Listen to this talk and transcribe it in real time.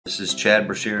This is Chad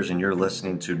Brashears, and you're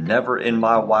listening to Never in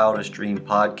My Wildest Dream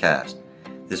podcast.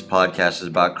 This podcast is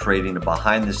about creating a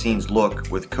behind-the-scenes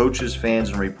look with coaches,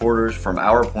 fans, and reporters from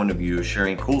our point of view,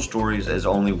 sharing cool stories as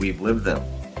only we've lived them.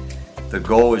 The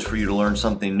goal is for you to learn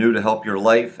something new to help your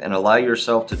life and allow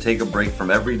yourself to take a break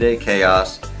from everyday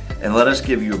chaos and let us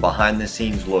give you a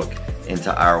behind-the-scenes look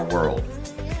into our world.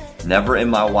 Never in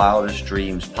My Wildest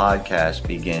Dreams podcast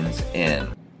begins in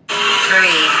 3,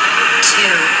 2,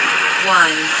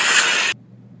 1.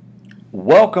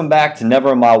 Welcome back to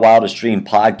Never in My Wildest Dream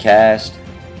podcast.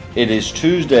 It is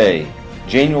Tuesday,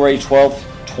 January 12th,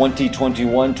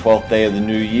 2021, 12th day of the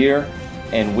new year,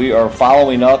 and we are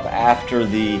following up after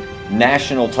the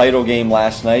national title game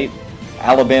last night.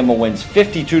 Alabama wins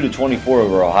 52-24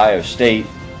 over Ohio State,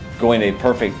 going a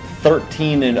perfect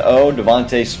 13-0.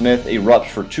 Devontae Smith erupts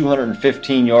for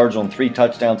 215 yards on 3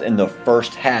 touchdowns in the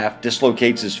first half,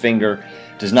 dislocates his finger,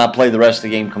 does not play the rest of the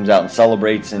game, comes out and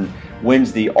celebrates and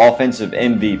wins the offensive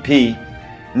MVP.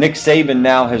 Nick Saban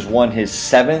now has won his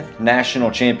 7th national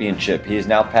championship. He has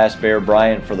now passed Bear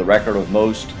Bryant for the record of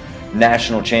most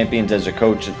national champions as a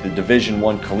coach at the Division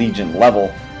I collegiate level.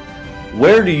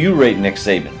 Where do you rate Nick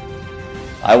Saban?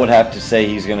 I would have to say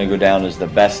he's going to go down as the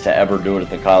best to ever do it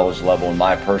at the college level, in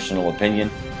my personal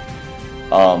opinion.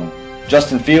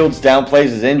 Justin Fields downplays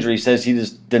his injury, says he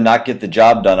just did not get the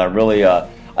job done.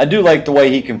 I do like the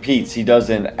way he competes. He does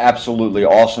an absolutely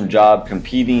awesome job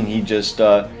competing. He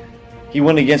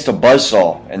went against a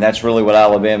buzzsaw, and that's really what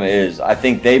Alabama is. I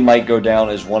think they might go down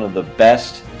as one of the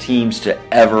best teams to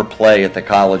ever play at the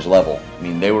college level. I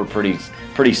mean, they were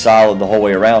pretty solid the whole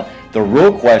way around. The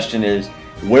real question is,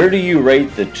 where do you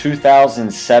rate the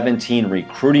 2017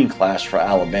 recruiting class for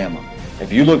Alabama?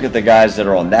 If you look at the guys that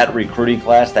are on that recruiting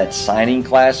class, that signing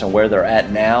class, and where they're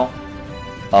at now,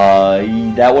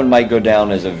 that one might go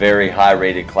down as a very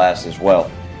high-rated class as well.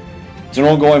 It's an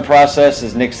ongoing process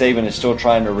as Nick Saban is still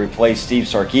trying to replace Steve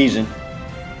Sarkisian.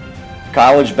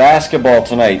 College basketball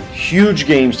tonight. Huge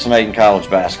games tonight in college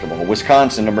basketball.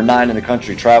 Wisconsin, number 9 in the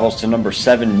country, travels to number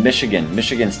 7, Michigan.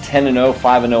 Michigan's 10-0,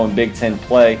 5-0 in Big Ten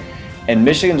play. And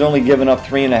Michigan's only given up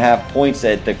 3.5 points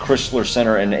at the Chrysler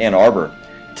Center in Ann Arbor.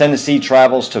 Tennessee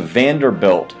travels to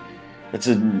Vanderbilt.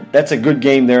 That's a good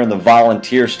game there in the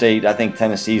Volunteer State. I think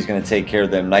Tennessee is going to take care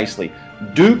of them nicely.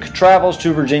 Duke travels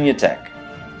to Virginia Tech.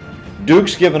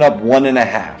 Duke's given up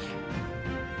 1.5.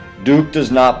 Duke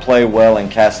does not play well in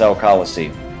Cassell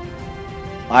Coliseum.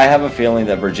 I have a feeling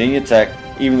that Virginia Tech,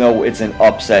 even though it's an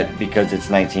upset because it's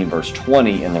 19 versus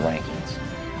 20 in the rankings,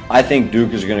 I think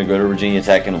Duke is going to go to Virginia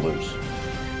Tech and lose.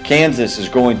 Kansas is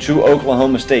going to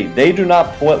Oklahoma State. They do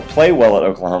not play well at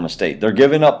Oklahoma State. They're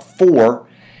giving up 4,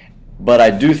 but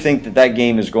I do think that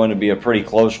game is going to be a pretty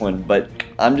close one, but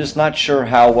I'm just not sure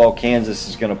how well Kansas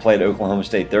is going to play at Oklahoma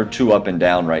State. They're too up and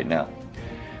down right now.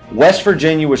 West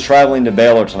Virginia was traveling to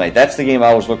Baylor tonight. That's the game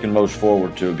I was looking most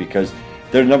forward to because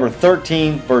they're number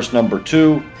 13 versus number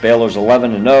 2. Baylor's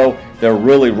 11-0. They're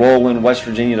really rolling. West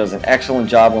Virginia does an excellent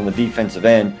job on the defensive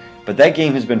end, but that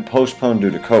game has been postponed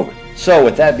due to COVID. So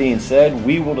with that being said,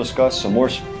 we will discuss some more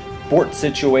sports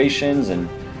situations and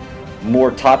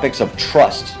more topics of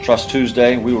trust. Trust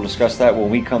Tuesday. We will discuss that when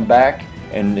we come back.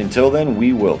 And until then,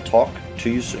 we will talk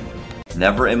to you soon.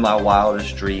 Never in My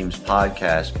Wildest Dreams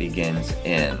podcast begins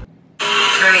in 3, 2,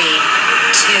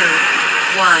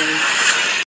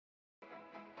 1.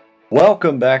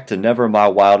 Welcome back to Never in My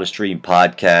Wildest Dream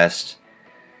podcast.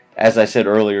 As I said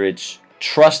earlier, it's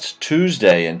Trust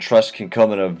Tuesday, and trust can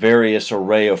come in a various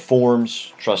array of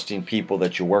forms. Trusting people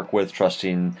that you work with,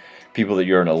 trusting people that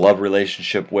you're in a love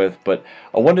relationship with. But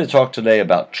I wanted to talk today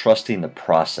about trusting the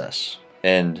process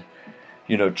and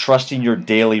trusting your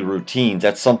daily routines.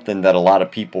 That's something that a lot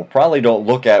of people probably don't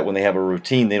look at when they have a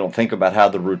routine. They don't think about how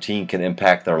the routine can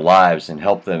impact their lives and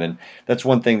help them. And that's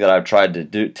one thing that I've tried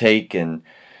to take and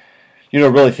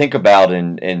really think about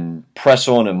and press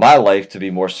on in my life to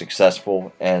be more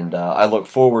successful. And I look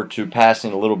forward to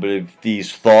passing a little bit of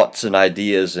these thoughts and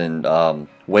ideas and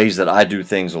ways that I do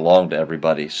things along to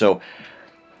everybody. So,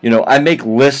 I make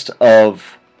lists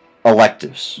of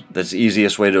electives. That's the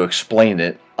easiest way to explain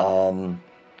it.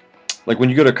 Like when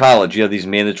you go to college, you have these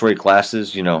mandatory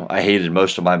classes. I hated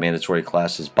most of my mandatory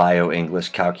classes, bio, English,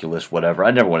 calculus, whatever.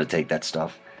 I never want to take that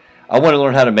stuff. I want to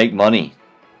learn how to make money,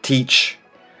 teach,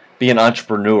 be an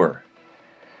entrepreneur.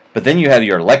 But then you have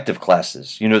your elective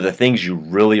classes, the things you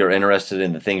really are interested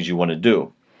in, the things you want to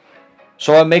do.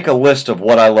 So I make a list of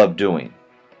what I love doing.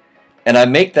 And I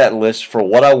make that list for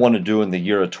what I want to do in the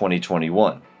year of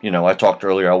 2021. I talked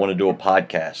earlier, I want to do a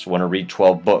podcast, I want to read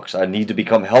 12 books. I need to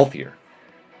become healthier.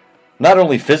 Not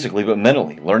only physically, but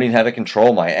mentally. Learning how to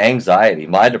control my anxiety,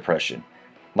 my depression.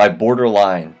 my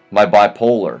borderline, my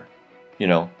bipolar.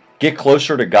 Get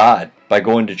closer to God by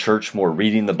going to church more,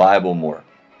 reading the Bible more.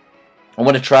 I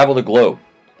want to travel the globe,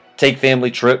 take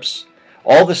family trips,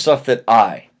 all the stuff that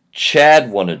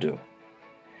Chad, want to do.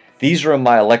 These are in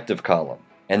my elective column.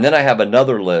 And then I have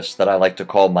another list that I like to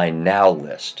call my now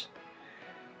list.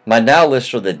 My now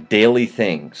list are the daily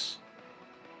things.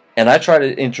 And I try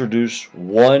to introduce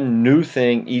one new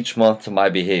thing each month to my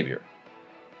behavior.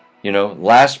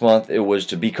 Last month it was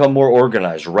to become more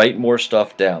organized, write more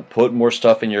stuff down, put more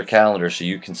stuff in your calendar so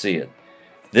you can see it.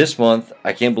 This month,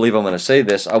 I can't believe I'm going to say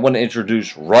this, I want to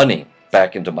introduce running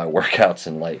back into my workouts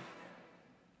in life.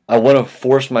 I want to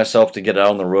force myself to get out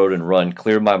on the road and run,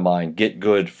 clear my mind, get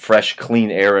good, fresh,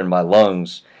 clean air in my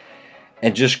lungs,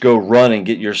 and just go run and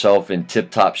get yourself in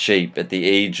tip-top shape. At the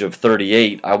age of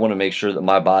 38, I want to make sure that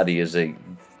my body is a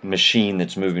machine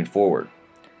that's moving forward.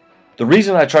 The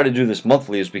reason I try to do this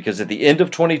monthly is because at the end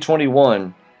of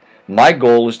 2021, my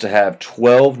goal is to have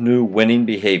 12 new winning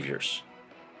behaviors.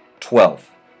 12.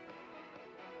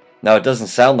 Now, it doesn't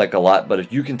sound like a lot, but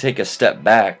if you can take a step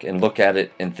back and look at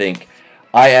it and think,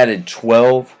 I added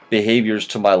 12 behaviors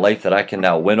to my life that I can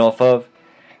now win off of,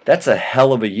 that's a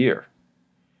hell of a year.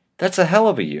 That's a hell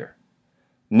of a year.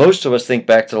 Most of us think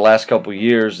back to the last couple of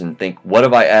years and think, what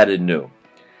have I added new?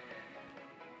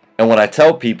 And when I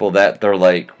tell people that, they're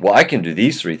like, well, I can do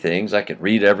these 3 things. I can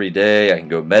read every day. I can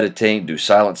go meditate, do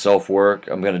silent self-work.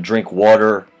 I'm going to drink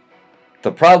water.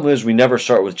 The problem is we never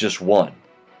start with just one.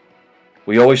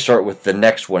 We always start with the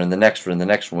next one and the next one and the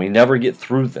next one. We never get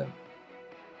through them.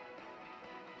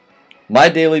 My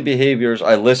daily behaviors,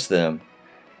 I list them,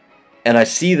 and I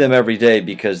see them every day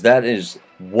because that is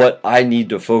what I need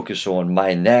to focus on,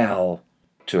 my now,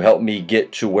 to help me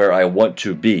get to where I want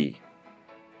to be.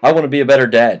 I want to be a better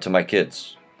dad to my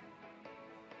kids.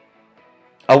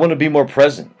 I want to be more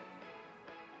present.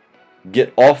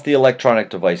 Get off the electronic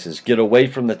devices. Get away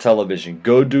from the television.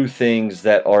 Go do things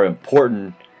that are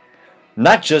important,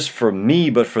 not just for me,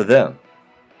 but for them.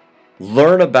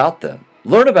 Learn about them.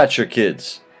 Learn about your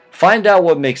kids. Find out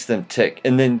what makes them tick,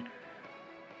 and then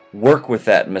work with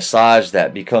that, massage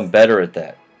that, become better at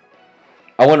that.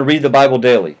 I want to read the Bible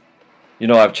daily.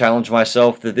 I've challenged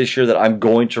myself that this year that I'm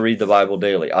going to read the Bible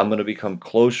daily. I'm going to become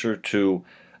closer to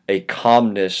a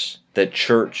calmness that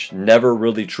church never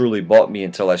really truly bought me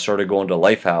until I started going to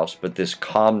Lifehouse, but this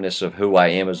calmness of who I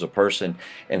am as a person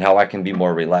and how I can be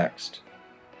more relaxed.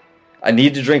 I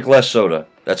need to drink less soda.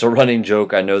 That's a running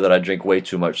joke. I know that I drink way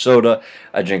too much soda.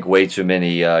 I drink way too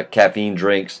many caffeine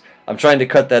drinks. I'm trying to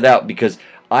cut that out because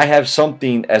I have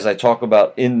something, as I talk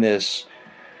about in this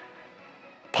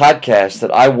podcast,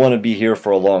 that I want to be here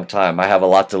for a long time. I have a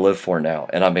lot to live for now,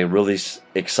 and I'm really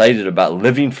excited about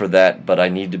living for that, but I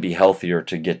need to be healthier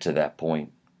to get to that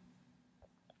point.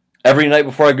 Every night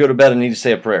before I go to bed, I need to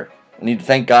say a prayer. I need to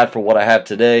thank God for what I have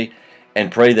today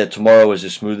and pray that tomorrow is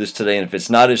as smooth as today. And if it's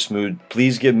not as smooth,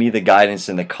 please give me the guidance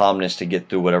and the calmness to get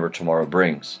through whatever tomorrow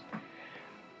brings.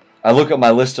 I look at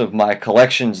my list of my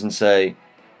collections and say,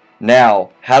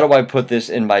 now, how do I put this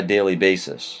in my daily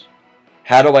basis?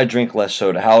 How do I drink less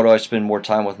soda? How do I spend more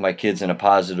time with my kids in a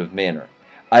positive manner?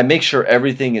 I make sure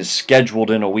everything is scheduled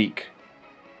in a week.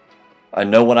 I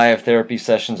know when I have therapy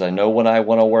sessions. I know when I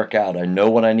want to work out. I know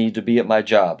when I need to be at my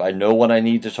job. I know when I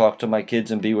need to talk to my kids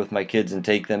and be with my kids and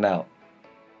take them out.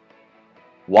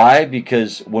 Why?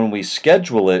 Because when we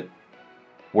schedule it,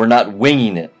 we're not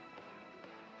winging it.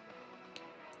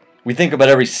 We think about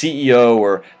every CEO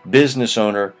or business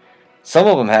owner. Some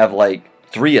of them have like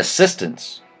 3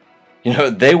 assistants.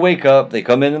 They wake up, they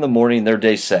come in the morning, their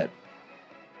day's set.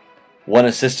 One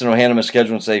assistant will hand them a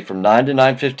schedule and say, from 9 to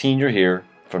 9:15 you're here.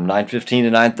 From 9:15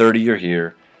 to 9:30 you're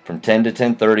here. From 10 to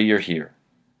 10:30 you're here.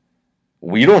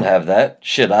 We don't have that.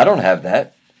 Shit, I don't have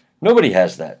that. Nobody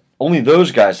has that. Only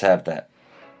those guys have that.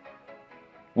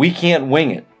 We can't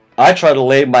wing it. I try to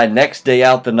lay my next day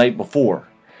out the night before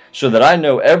so that I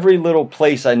know every little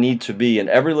place I need to be and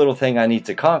every little thing I need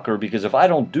to conquer, because if I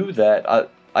don't do that,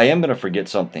 I am going to forget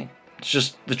something. It's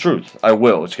just the truth. I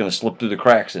will. It's going to slip through the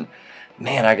cracks, and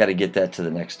man, I got to get that to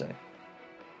the next day.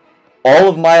 All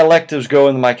of my electives go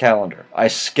into my calendar. I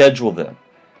schedule them.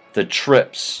 The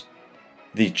trips,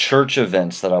 the church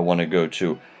events that I want to go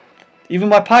to, even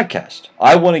my podcast.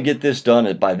 I want to get this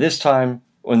done by this time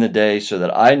in the day so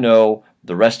that I know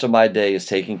the rest of my day is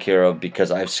taken care of, because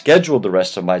I've scheduled the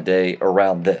rest of my day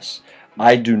around this.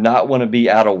 I do not want to be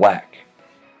out of whack.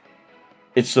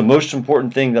 It's the most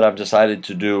important thing that I've decided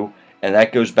to do, and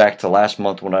that goes back to last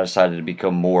month when I decided to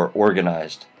become more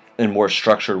organized and more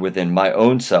structured within my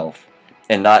own self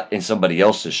and not in somebody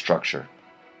else's structure.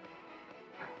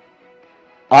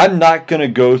 I'm not going to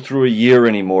go through a year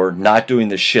anymore not doing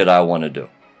the shit I want to do.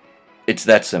 It's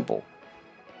that simple.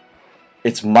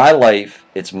 It's my life.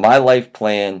 It's my life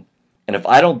plan. And if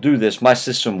I don't do this, my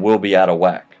system will be out of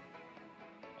whack.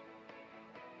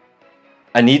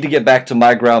 I need to get back to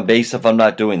my ground base if I'm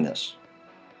not doing this.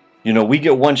 You know, we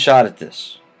get one shot at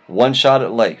this. One shot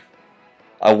at life.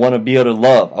 I want to be able to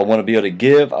love. I want to be able to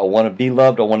give. I want to be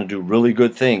loved. I want to do really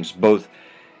good things, both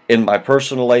in my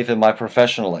personal life and my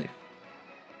professional life.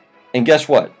 And guess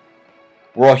what?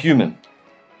 We're all human.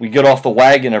 We get off the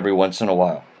wagon every once in a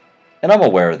while. And I'm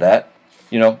aware of that.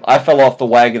 You know, I fell off the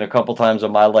wagon a couple times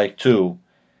in my life too.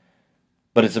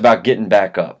 But it's about getting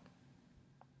back up.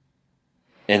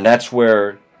 And that's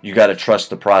where you got to trust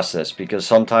the process. Because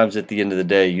sometimes at the end of the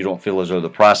day, you don't feel as though the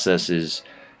process is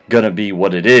going to be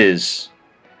what it is.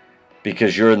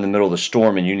 Because you're in the middle of the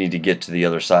storm and you need to get to the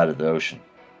other side of the ocean.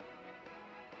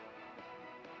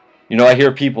 You know, I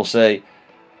hear people say,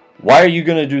 why are you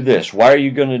going to do this? Why are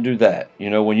you going to do that? You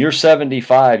know, when you're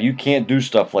 75, you can't do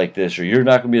stuff like this, or you're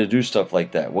not going to be able to do stuff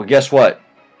like that. Well, guess what?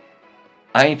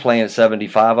 I ain't playing at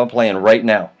 75. I'm playing right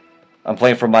now. I'm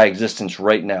playing for my existence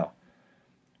right now.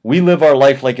 We live our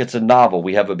life like it's a novel.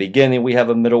 We have a beginning, we have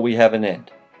a middle, we have an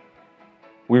end.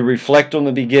 We reflect on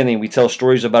the beginning. We tell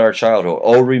stories about our childhood.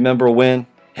 Oh, remember when?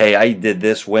 Hey, I did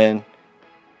this when.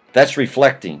 That's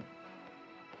reflecting.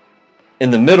 In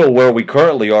the middle, where we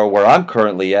currently are, where I'm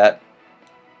currently at,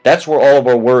 that's where all of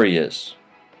our worry is.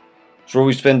 It's where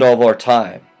we spend all of our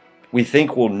time. We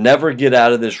think we'll never get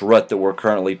out of this rut that we're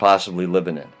currently possibly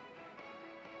living in.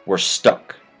 We're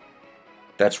stuck.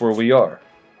 That's where we are.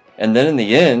 And then in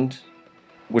the end,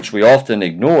 which we often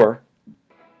ignore,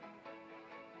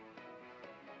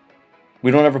 we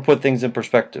don't ever put things in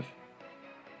perspective.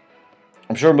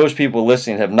 I'm sure most people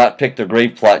listening have not picked their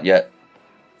grave plot yet.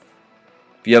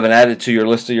 If you haven't added to your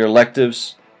list of your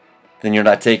electives, then you're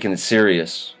not taking it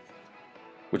serious.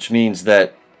 Which means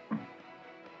that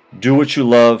do what you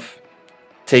love,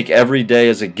 take every day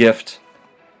as a gift,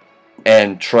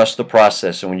 and trust the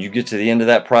process. And when you get to the end of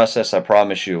that process, I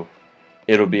promise you,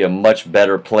 it'll be a much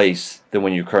better place than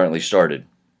when you currently started.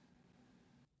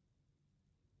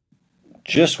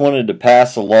 Just wanted to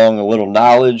pass along a little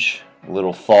knowledge, a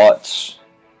little thoughts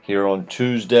here on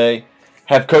Tuesday.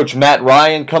 Have Coach Matt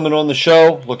Ryan coming on the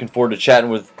show. Looking forward to chatting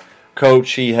with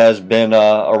Coach. He has been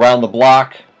around the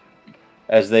block,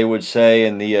 as they would say,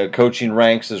 in the coaching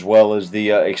ranks as well as the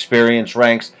experience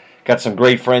ranks. Got some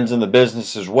great friends in the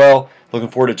business as well. Looking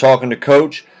forward to talking to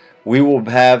Coach. We will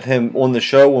have him on the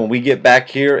show when we get back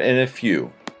here in a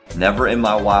few. Never in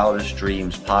My Wildest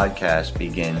Dreams podcast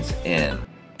begins in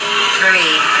 3,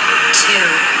 2,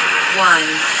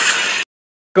 1.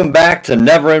 Welcome back to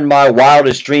Never in My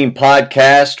Wildest Dream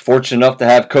podcast. Fortunate enough to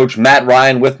have Coach Matt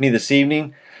Ryan with me this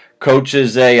evening. Coach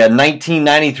is a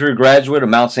 1993 graduate of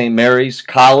Mount St. Mary's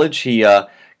College. He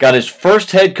got his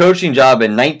first head coaching job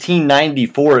in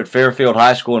 1994 at Fairfield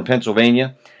High School in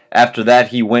Pennsylvania. After that,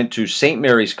 he went to St.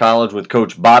 Mary's College with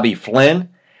Coach Bobby Flynn.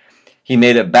 He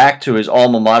made it back to his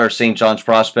alma mater, St. John's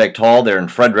Prospect Hall, there in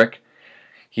Frederick.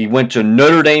 He went to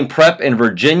Notre Dame Prep in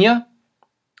Virginia.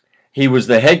 He was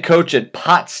the head coach at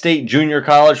Pot State Junior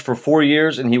College for 4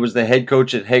 years, and he was the head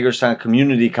coach at Hagerstown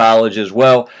Community College as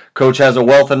well. Coach has a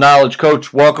wealth of knowledge.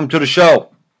 Coach, welcome to the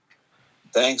show.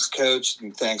 Thanks, Coach,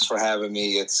 and thanks for having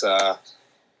me. It's a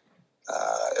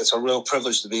real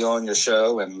privilege to be on your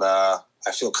show, and I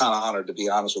feel kind of honored, to be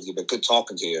honest with you, but good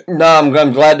talking to you. No,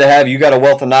 I'm glad to have you. You got a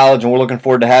wealth of knowledge, and we're looking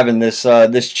forward to having this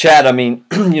chat. I mean,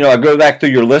 I go back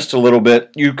through your list a little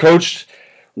bit. You coached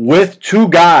with two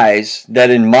guys that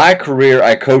in my career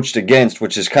I coached against,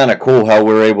 which is kind of cool how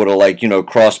we're able to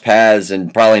cross paths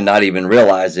and probably not even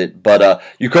realize it. But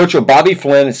you coached with Bobby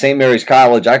Flynn at St. Mary's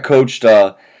College. I coached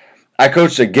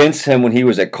against him when he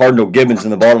was at Cardinal Gibbons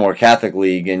in the Baltimore Catholic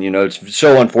League, and it's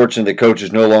so unfortunate that Coach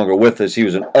is no longer with us. He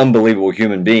was an unbelievable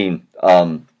human being.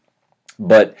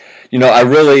 But I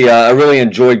really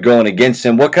enjoyed going against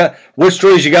him. What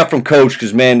stories you got from Coach?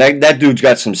 Because man, that dude's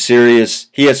got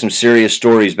he had some serious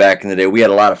stories back in the day. We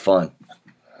had a lot of fun.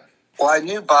 Well, I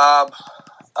knew Bob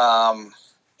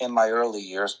in my early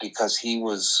years because he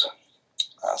was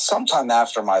sometime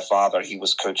after my father. He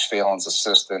was Coach Phelan's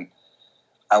assistant.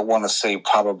 I want to say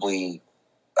probably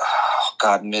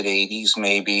mid 80s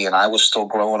maybe, and I was still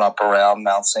growing up around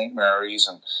Mount St. Mary's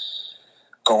and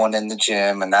going in the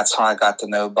gym, and that's how I got to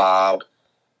know Bob.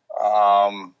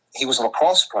 He was a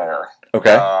lacrosse player.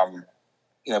 Okay.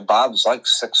 Bob was like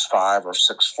 6'5" or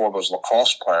 6'4", but was a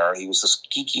lacrosse player. He was this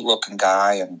geeky-looking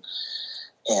guy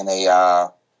in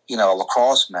a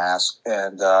lacrosse mask.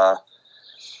 And to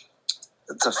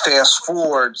fast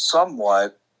forward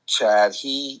somewhat, Chad,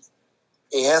 he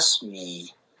asked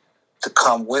me to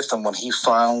come with him when he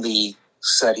finally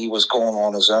said he was going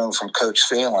on his own from Coach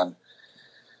Phelan.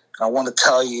 I want to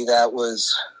tell you that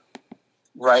was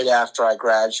right after I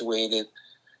graduated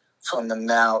from the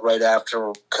Mount, right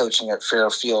after coaching at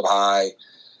Fairfield High.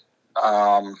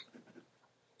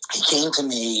 He came to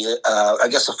me, I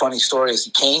guess the funny story is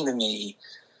he came to me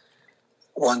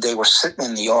one day, we're sitting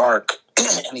in the Ark,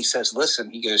 and he says, listen,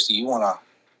 he goes, do you want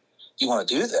to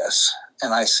do this?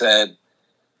 And I said,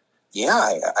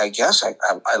 yeah, I guess I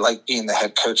like being the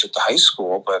head coach at the high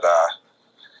school, but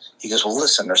he goes, well,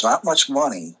 listen, there's not much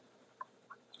money,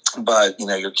 but,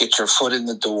 you get your foot in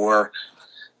the door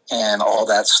and all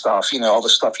that stuff, all the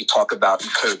stuff you talk about in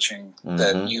coaching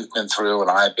that you've been through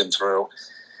and I've been through.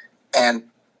 And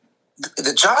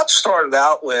the job started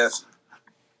out with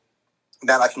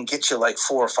that I can get you like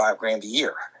 $4 or $5 grand a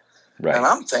year. Right. And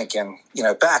I'm thinking,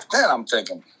 back then I'm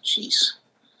thinking, geez,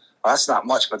 well, that's not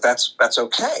much, but that's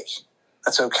okay.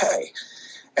 That's okay.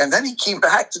 And then he came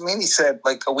back to me and he said,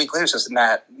 like a week later, he says,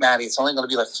 Matty, it's only going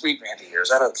to be like $3 grand a year. Is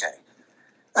that okay?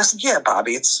 I said, yeah,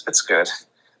 Bobby, it's good.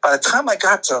 By the time I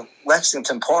got to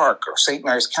Lexington Park or St.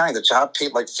 Mary's County, the job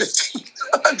paid like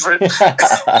 $1,500.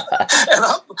 And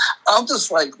I'm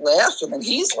just like laughing and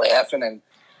he's laughing. And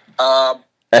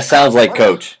that sounds like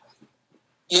Coach.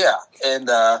 Yeah. And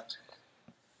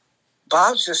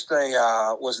Bob's just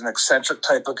was an eccentric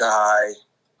type of guy.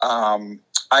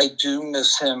 I do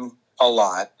miss him a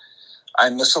lot. I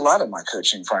miss a lot of my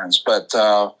coaching friends, but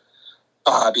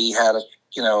Bobby had a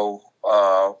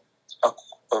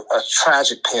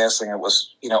tragic passing. It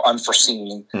was,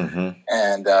 unforeseen.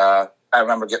 And I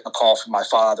remember getting a call from my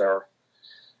father,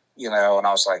 and I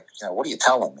was like, what are you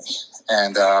telling me?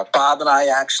 And Bob and I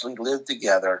actually lived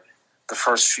together the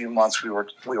first few months we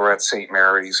were at St.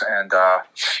 Mary's, and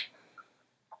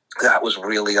that was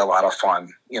really a lot of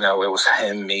fun. It was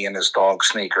him, me, and his dog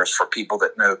Sneakers. For people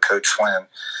that know Coach Flynn,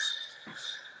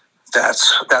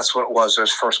 that's what it was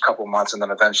those first couple months, and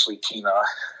then eventually Tina,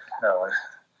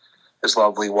 his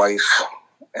lovely wife,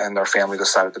 and their family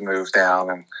decided to move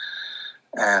down,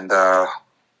 and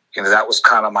that was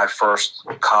kind of my first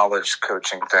college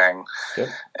coaching thing. Yep.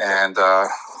 And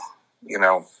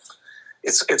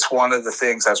it's one of the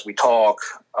things as we talk.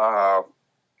 You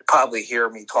probably hear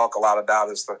me talk a lot about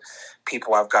is the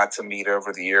people I've got to meet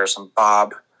over the years. And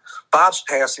Bob's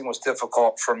passing was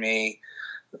difficult for me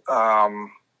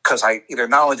because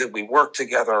not only did we work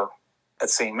together at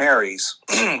St. Mary's,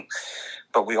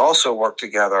 but we also worked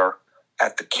together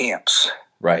at the camps.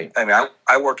 Right. I mean,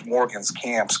 I worked Morgan's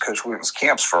camps, Coach Williams'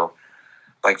 camps for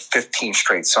like 15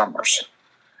 straight summers.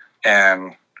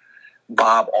 And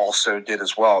Bob also did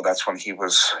as well. That's when he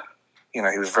was, he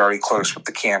was very close with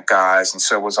the camp guys, and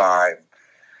so was I.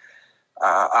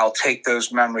 I'll take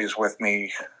those memories with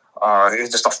me. He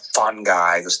was just a fun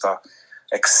guy, just a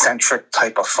eccentric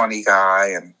type of funny guy.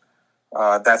 And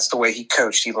that's the way he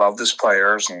coached. He loved his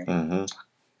players. And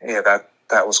yeah,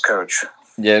 that was Coach.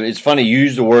 Yeah, it's funny you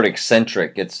use the word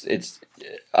eccentric. It's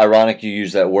ironic you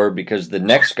use that word because the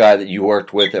next guy that you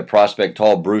worked with at Prospect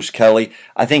Hall, Bruce Kelly,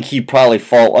 I think he probably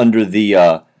fall under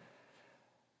the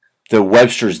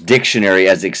Webster's dictionary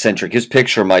as eccentric. His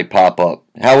picture might pop up.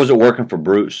 How was it working for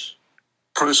Bruce?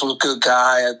 Bruce was a good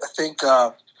guy. I think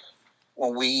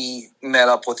when we met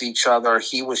up with each other,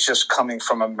 he was just coming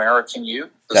from American U.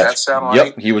 Does that sound right?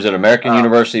 Yep, he was at American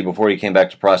University before he came back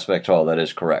to Prospect Hall. That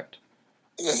is correct.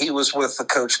 Yeah, he was with the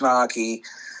Coach Nocky,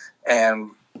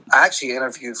 and I actually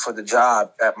interviewed for the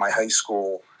job at my high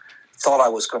school. Thought I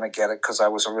was going to get it because I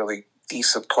was a really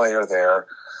decent player there.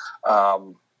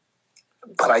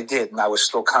 But I didn't. I was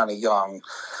still kind of young.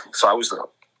 So I was the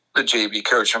JV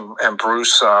coach. And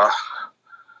Bruce, I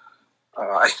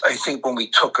think when we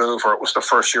took over, it was the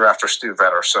first year after Stu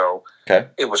Vetter. So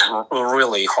It was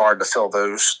really hard to fill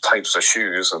those types of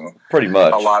shoes. And pretty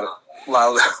much. A lot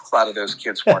of those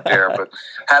kids weren't there. But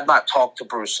had not talked to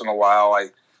Bruce in a while. I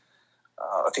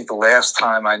think the last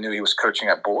time I knew he was coaching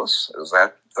at Bullis. Is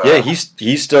that? Yeah,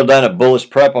 he's still down at Bullis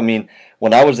Prep. I mean,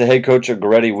 when I was the head coach at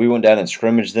Goretti, we went down and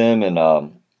scrimmaged them,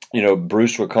 and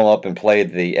Bruce would come up and play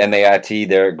the MAIT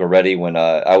there at Goretti when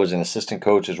I was an assistant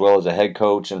coach as well as a head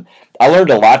coach, and I learned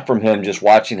a lot from him just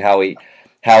watching how he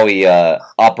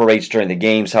operates during the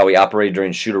games, how he operated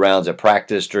during shoot-arounds at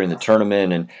practice, during the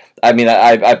tournament, and I mean,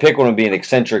 I pick on him being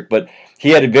eccentric, but he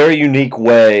had a very unique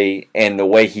way, and the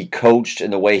way he coached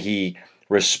and the way he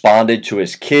responded to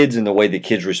his kids and the way the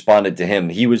kids responded to him.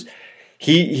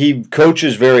 He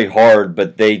coaches very hard,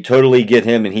 but they totally get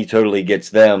him and he totally gets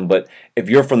them. But if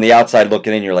you're from the outside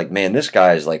looking in, you're like, man, this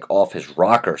guy is like off his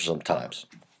rocker sometimes.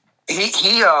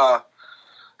 How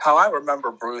I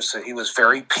remember Bruce, he was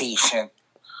very patient,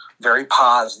 very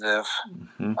positive.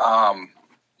 Mm-hmm.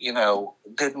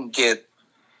 Didn't get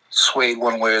swayed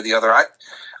one way or the other. I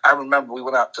remember we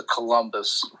went out to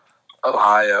Columbus,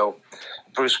 Ohio.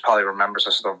 Bruce probably remembers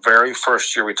this. The very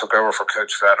first year we took over for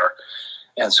Coach Vetter.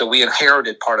 And so we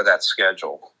inherited part of that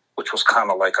schedule, which was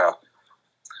kind of like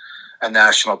a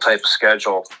national type of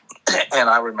schedule. And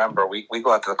I remember we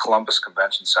go out to the Columbus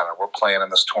Convention Center. We're playing in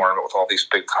this tournament with all these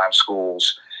big-time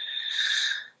schools.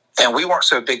 And we weren't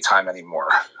so big-time anymore.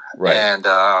 Right. And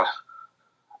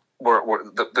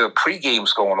the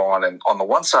pre-game's going on, and on the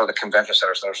one side of the convention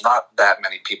center, so there's not that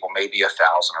many people, maybe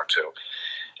 1,000 or two.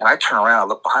 And I turn around, I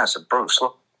look behind, I said, Bruce,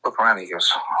 look around. He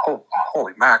goes,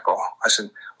 holy mackerel. I said,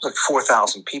 it was like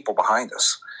 4,000 people behind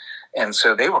us. And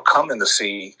so they were coming to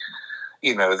see,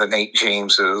 the Nate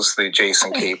Jameses, the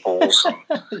Jason Caples,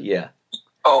 and yeah,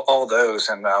 all those.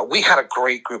 And we had a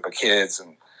great group of kids,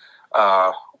 and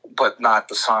but not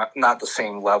the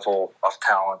same level of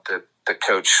talent that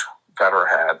Coach Vetter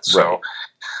had. So right.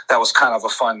 That was kind of a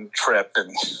fun trip,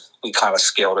 and we kind of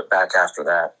scaled it back after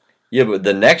that. Yeah, but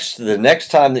the next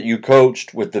time that you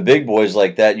coached with the big boys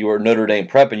like that, you were at Notre Dame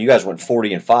Prep, and you guys went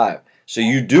 40-5. So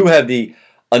you do have the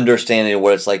understanding of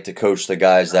what it's like to coach the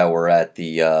guys that were at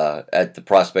the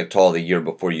Prospect Hall the year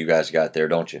before you guys got there,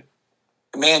 don't you?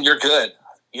 Man, you're good.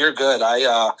 You're good.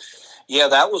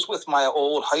 That was with my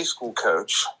old high school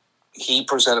coach. He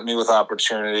presented me with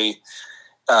opportunity.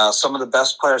 Some of the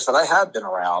best players that I had been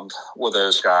around were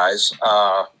those guys.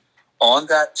 On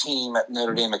that team at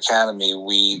Notre Dame Academy,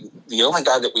 the only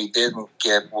guy that we didn't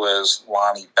get was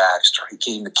Lonnie Baxter. He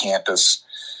came to campus,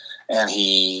 and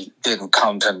he didn't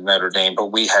come to Notre Dame,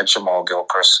 but we had Jamal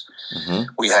Gilchrist.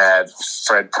 Mm-hmm. We had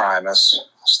Fred Primus.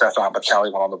 Stefan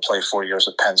McCallie went on to play 4 years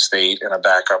at Penn State in a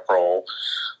backup role.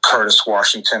 Curtis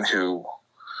Washington, who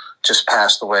just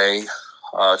passed away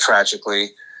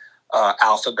tragically.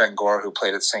 Alpha Bengor, who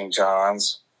played at St.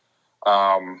 John's.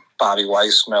 Bobby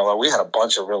Weissmiller. We had a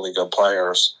bunch of really good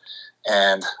players.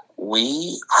 And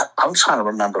I'm trying to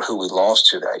remember who we lost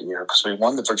to that year, because we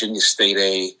won the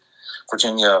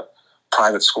Virginia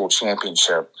private school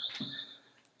championship.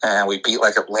 And we beat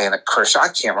like Atlantic Christian. I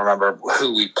can't remember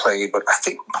who we played, but I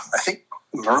think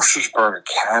Mercersburg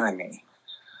Academy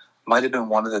might have been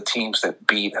one of the teams that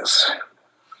beat us.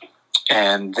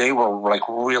 And they were like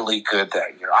really good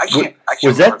that year. I can't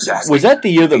remember exactly. Was that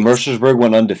the year that Mercersburg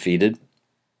went undefeated?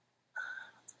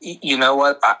 You know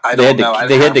what? I don't know.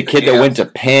 They had the kid that went to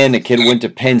Penn. The kid went to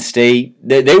Penn State.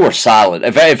 They were solid.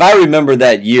 If I remember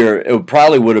that year, it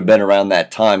probably would have been around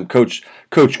that time. Coach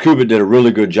Kuba did a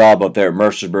really good job up there at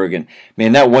Mercersburg. And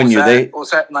man, that one year was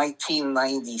that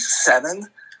 1997?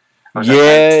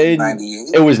 Yeah,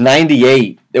 it was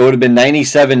 98. It would have been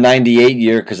 97, 98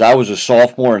 year, because I was a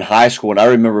sophomore in high school, and I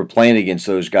remember playing against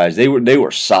those guys. They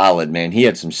were solid, man. He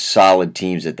had some solid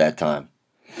teams at that time.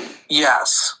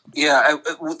 Yes. Yeah,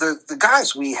 the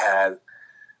guys we had.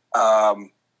 So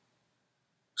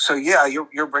yeah,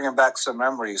 you're bringing back some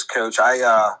memories, Coach.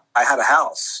 I had a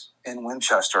house in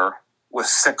Winchester with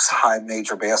 6 high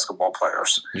major basketball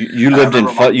players. You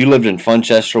lived in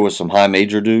Funchester with some high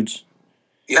major dudes?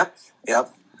 Yep.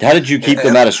 How did you keep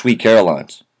them out of Sweet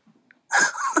Carolines?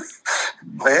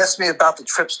 They asked me about the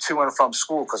trips to and from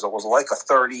school, because it was like a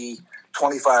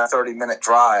 30-minute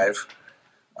drive.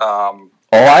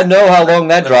 I know how long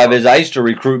that drive is. I used to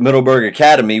recruit Middleburg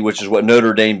Academy, which is what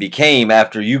Notre Dame became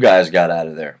after you guys got out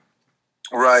of there.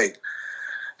 Right.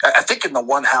 I think in the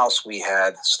one house we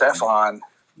had Stefan,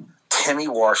 Timmy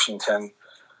Washington.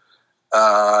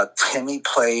 Timmy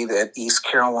played at East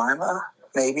Carolina,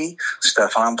 maybe.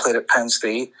 Stefan played at Penn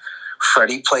State.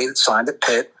 Freddie signed at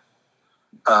Pitt.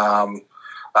 I'll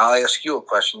ask you a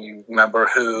question. You remember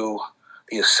who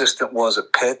the assistant was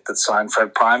at Pitt that signed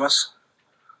Fred Primus?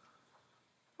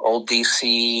 Old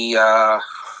DC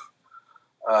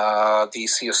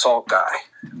assault guy.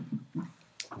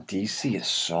 DC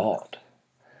assault.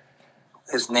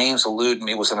 His name's eluding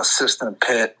me. Was an assistant at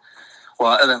Pitt.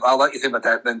 Well, and then I'll let you think about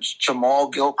that. Then Jamal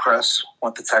Gilchrist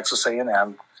went to Texas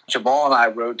A&M. Jamal and I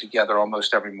rode together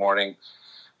almost every morning.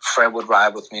 Fred would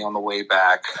ride with me on the way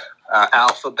back.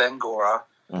 Alpha Bengora,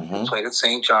 who played at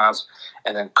St. John's,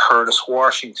 and then Curtis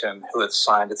Washington, who had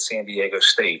signed at San Diego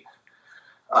State.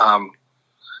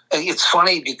 And it's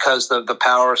funny because the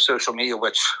power of social media,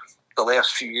 which the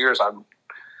last few years I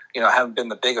haven't been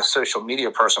the biggest social media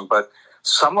person, but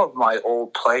some of my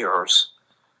old players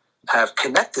have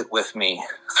connected with me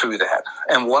through that.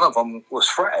 And one of them was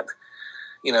Fred.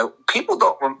 People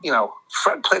don't,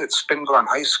 Fred played at Spingarn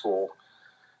High School.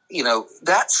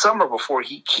 That summer before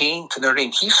he came to Notre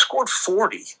Dame, he scored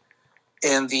 40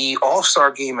 in the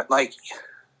All-Star game at Nike.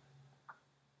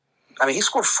 I mean, he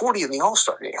scored 40 in the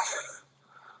All-Star game.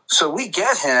 So we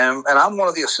get him, and I'm one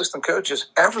of the assistant coaches.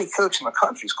 Every coach in the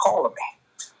country is calling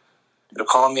me. They're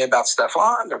calling me about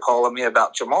Stephon. They're calling me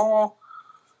about Jamal.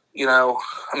 You know,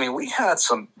 I mean, we had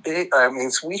some big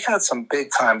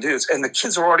time dudes, and the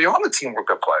kids are already on the team were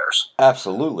good players.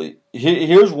 Absolutely.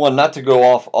 Here's one, not to go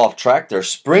off track there.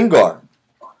 Springard.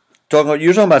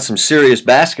 You're talking about some serious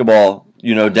basketball,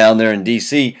 you know, down there in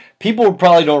D.C. People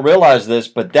probably don't realize this,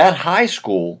 but that high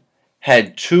school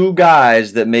had 2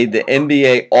 guys that made the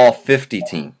NBA All-50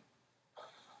 team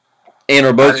and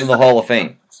are both in the Hall of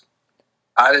Fame.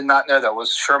 I did not know that.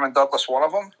 Was Sherman Douglas one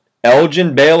of them?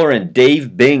 Elgin Baylor and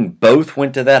Dave Bing both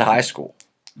went to that high school.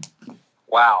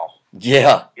 Wow.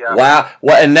 Yeah. Wow.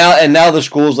 Well, and now the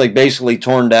school's like basically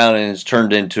torn down and it's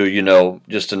turned into, you know,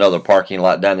 just another parking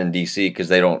lot down in D.C. because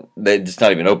it's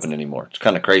not even open anymore. It's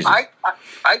kind of crazy.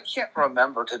 I can't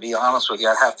remember, to be honest with you.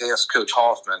 I'd have to ask Coach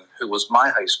Hoffman, who was my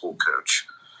high school coach,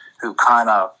 who kind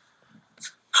of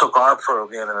took our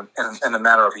program in a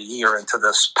matter of a year into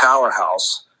this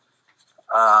powerhouse.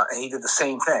 And he did the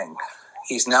same thing.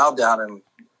 He's now down in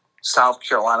South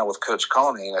Carolina with Coach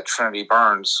Coney at Trinity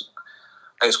Burns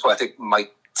High School. I think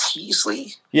Mike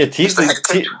Teasley. Yeah, Tease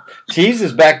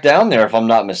is back down there, if I'm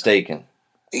not mistaken.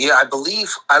 Yeah, I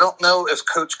believe. I don't know if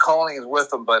Coach Coney is with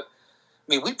them, but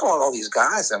I mean, we brought all these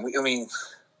guys in.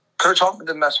 Coach Hoffman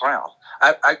didn't mess around.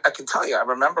 I can tell you, I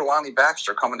remember Lonnie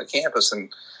Baxter coming to campus,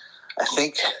 and I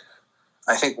think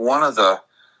one of the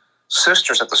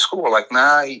sisters at the school were like,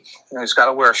 nah, he's got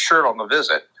to wear a shirt on the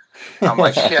visit. I'm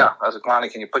like, yeah. I was like, Lonnie,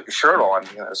 can you put your shirt on?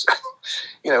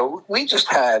 We just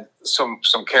had some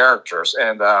characters.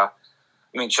 And,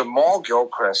 Jamal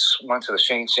Gilchrist went to the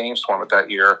St. James tournament that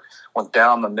year, went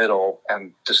down the middle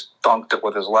and just dunked it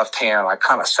with his left hand. I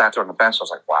kind of sat there on the bench. I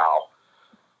was like, wow.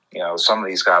 Some of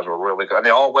these guys were really good. And they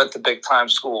all went to big-time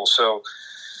schools. So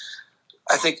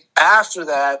I think after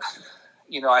that,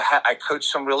 I coached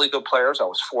some really good players. I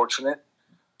was fortunate.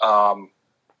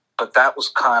 But that was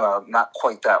kind of not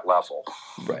quite that level.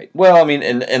 Right. Well, I mean,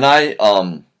 and I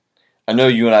know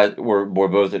you and I were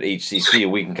both at HCC,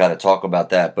 and we can kind of talk about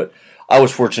that. But I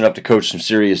was fortunate enough to coach some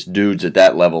serious dudes at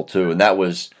that level too, and it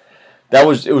was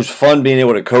fun being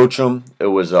able to coach them. It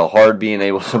was hard being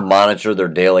able to monitor their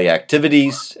daily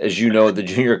activities, as you know, at the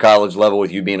junior college level,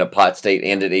 with you being at Pot State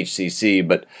and at HCC.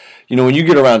 But when you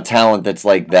get around talent that's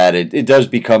like that, it does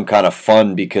become kind of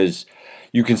fun because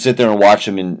you can sit there and watch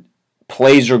them and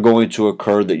plays are going to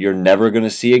occur that you're never going to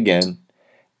see again,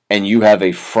 and you have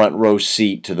a front row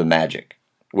seat to the magic,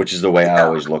 which is the way I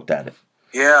always looked at it.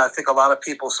 Yeah, I think a lot of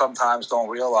people sometimes don't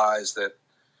realize that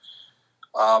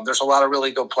there's a lot of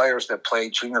really good players that play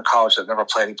junior college that never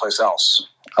play anyplace else.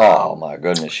 Oh, my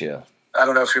goodness, yeah. I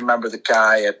don't know if you remember the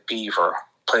guy at Beaver,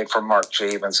 played for Mark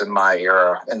Javins in my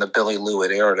era, in the Billy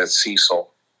Lewitt era at Cecil.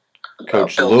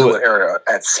 Coach Bill Lewitt era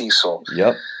at Cecil.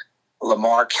 Yep.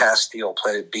 Lamar Castile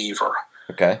played at Beaver.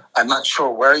 Okay. I'm not sure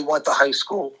where he went to high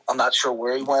school. I'm not sure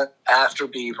where he went after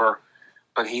Beaver,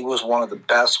 but he was one of the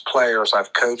best players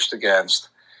I've coached against.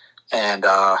 And,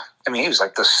 he was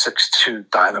like the 6'2"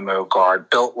 dynamo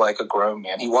guard, built like a grown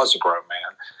man. He was a grown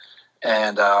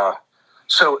man. And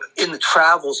so in the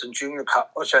travels in junior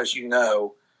college, as you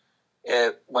know,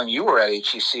 when you were at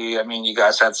HEC, you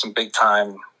guys had some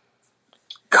big-time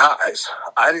guys.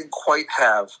 I didn't quite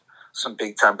have some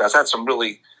big-time guys. I had some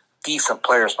really decent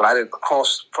players, but I didn't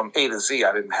cross from A to Z.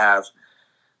 I didn't have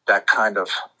that kind of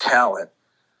talent.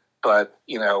 But,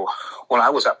 when I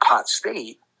was at Pot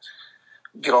State,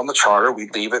 get on the charter,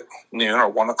 we'd leave at noon or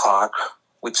 1 o'clock.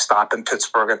 We'd stop in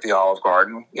Pittsburgh at the Olive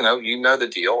Garden. You know the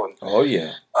deal. And, oh,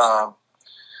 yeah. I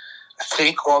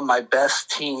think on my best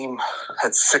team,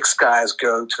 had 6 guys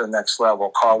go to the next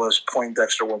level. Carlos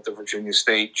Poindexter went to Virginia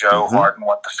State. Joe Harden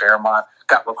went to Fairmont.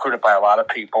 Got recruited by a lot of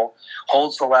people.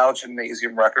 Holds the Loud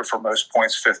Gymnasium record for most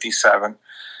points, 57.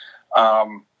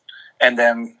 And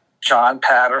then John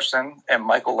Patterson and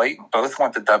Michael Layton both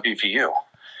went to WVU.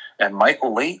 And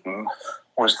Michael Layton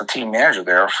was the team manager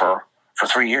there for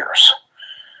 3 years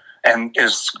and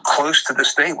is close to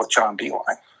this day with John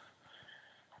Beilein.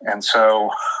 And so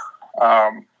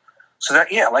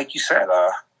that, yeah, like you said,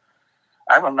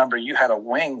 I remember you had a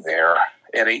wing there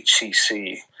at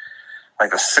HCC,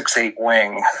 like a 6'8"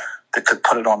 wing that could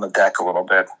put it on the deck a little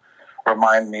bit.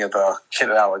 Remind me of the kid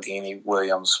at Allegheny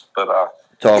Williams, but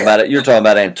you're talking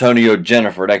about Antonio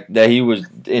Jennifer.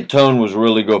 Tone was a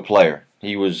really good player.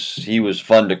 He was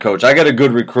fun to coach. I got a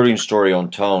good recruiting story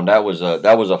on Tone. That was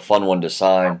a fun one to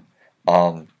sign.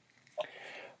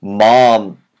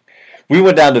 Mom, we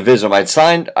went down to visit him. I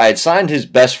had signed his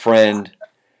best friend,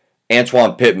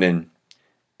 Antoine Pittman,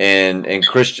 and a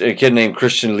kid named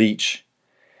Christian Leach.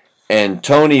 and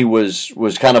Tony was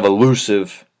kind of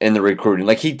elusive in the recruiting.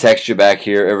 Like, he'd text you back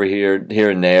here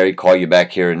and there. He'd call you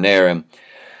back here and there. And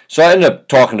so I ended up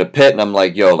talking to Pitt, and I'm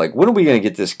like, yo, like, when are we going to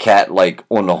get this cat, like,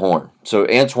 on the horn? So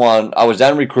Antoine, I was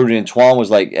down recruiting, and Antoine was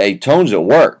like, hey, Tone's at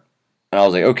work. And I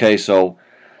was like, okay, so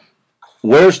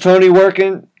where's Tony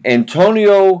working?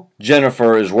 Antonio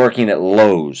Jennifer is working at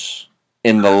Lowe's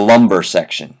in the lumber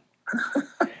section.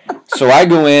 So I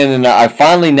go in, and I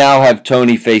finally now have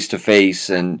Tony face-to-face,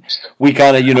 and we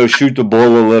kind of, shoot the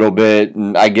bull a little bit,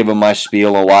 and I give him my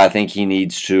spiel on why I think he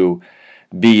needs to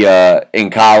be in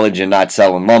college and not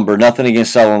selling lumber. Nothing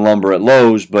against selling lumber at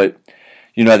Lowe's, but,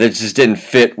 that just didn't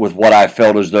fit with what I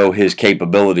felt as though his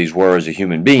capabilities were as a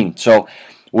human being. So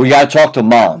we got to talk to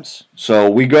moms. So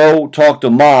we go talk to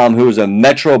Mom, who is a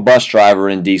Metro bus driver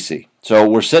in D.C. So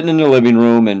we're sitting in the living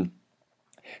room, and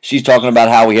she's talking about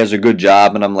how he has a good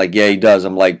job, and I'm like, yeah, he does.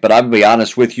 I'm like, but I'll be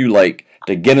honest with you, like,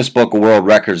 the Guinness Book of World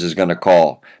Records is going to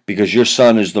call because your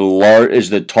son is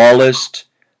the tallest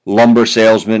lumber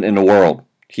salesman in the world.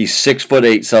 He's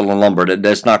 6'8" selling lumber.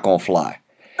 That's not going to fly.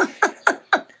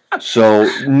 So,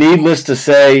 needless to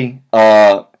say,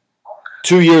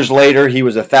 2 years later, he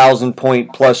was a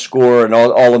 1,000-point plus scorer and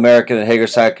All-American at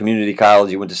Hagerstown Community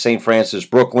College. He went to St. Francis,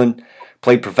 Brooklyn,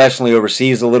 played professionally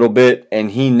overseas a little bit,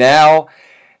 and he now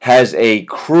has a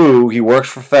crew. He works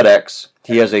for FedEx.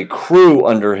 He has a crew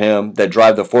under him that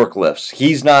drive the forklifts.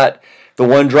 He's not the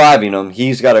one driving them.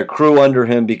 He's got a crew under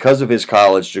him because of his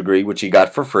college degree, which he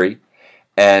got for free.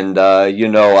 And, they're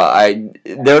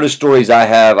the stories I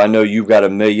have. I know you've got a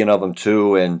million of them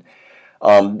too. And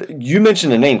you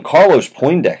mentioned the name Carlos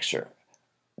Poindexter.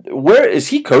 Where is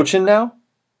he coaching now?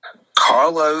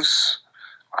 Carlos,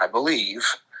 I believe,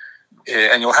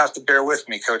 and you'll have to bear with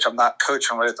me, Coach. I'm not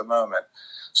coaching right at the moment.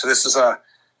 So this is I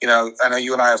know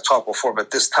you and I have talked before, but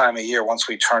this time of year, once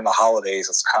we turn the holidays,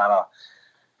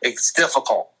 it's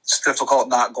difficult. It's difficult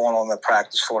not going on the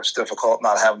practice floor. It's difficult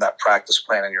not having that practice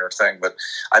plan in your thing. But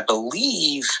I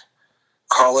believe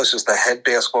Carlos is the head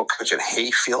basketball coach at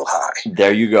Hayfield High.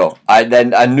 There you go. I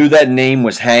knew that name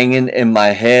was hanging in my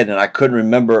head, and I couldn't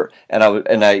remember. And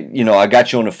I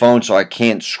got you on the phone, so I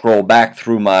can't scroll back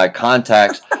through my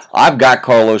contacts. I've got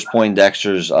Carlos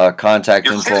Poindexter's contact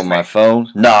info on my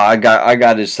phone. No, I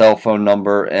got his cell phone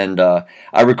number, and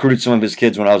I recruited some of his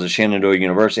kids when I was at Shenandoah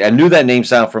University. I knew that name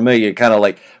sounded familiar. Kind of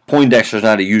like Poindexter's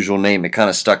not a usual name. It kind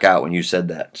of stuck out when you said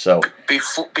that. So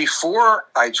before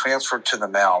I transferred to the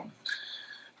Mound,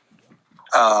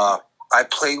 I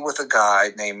played with a guy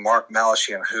named Mark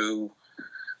Malashian who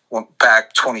went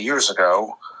back 20 years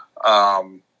ago.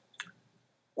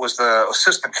 Was the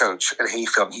assistant coach at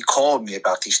Hayfield. He called me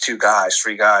about these three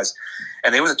guys,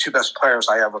 and they were the two best players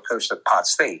I ever coached at Pot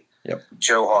State. Yep.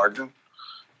 Joe Harden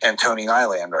and Tony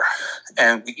Nylander.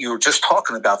 And you were just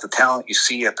talking about the talent you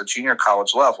see at the junior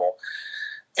college level,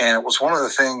 and it was one of the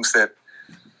things that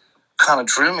kind of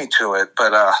drew me to it.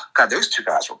 But, God, those two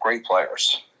guys were great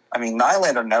players. I mean,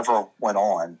 Nylander never went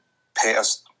on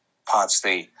past Pot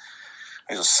State.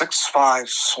 He's a 6'5"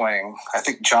 swing. I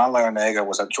think John Larinaga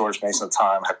was at George Mason at the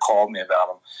time, had called me about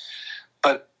him.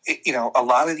 But, a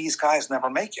lot of these guys never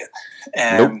make it.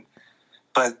 Nope.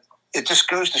 But it just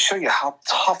goes to show you how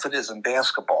tough it is in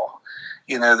basketball.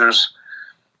 We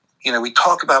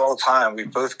talk about all the time. We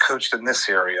both coached in this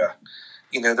area.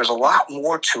 There's a lot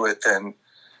more to it than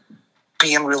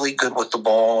being really good with the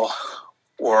ball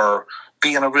or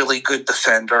being a really good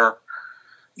defender.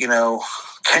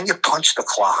 Can you punch the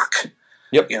clock?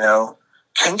 Yep.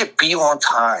 Can you be on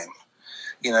time?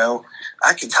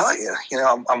 I can tell you,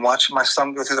 I'm watching my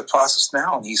son go through the process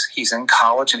now, and he's in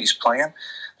college and he's playing.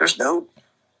 There's no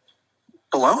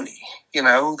baloney.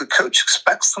 The coach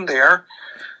expects them there.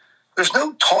 There's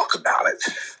no talk about it.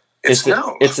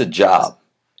 It's a job.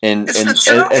 And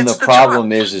the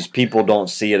problem is people don't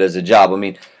see it as a job. I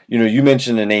mean, you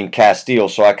mentioned the name Castile,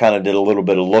 so I kind of did a little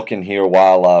bit of looking here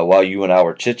while you and I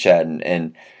were chit-chatting,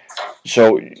 and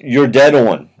so you're dead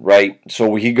on, right?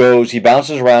 So he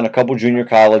bounces around a couple junior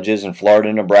colleges in Florida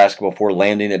and Nebraska before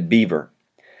landing at Beaver.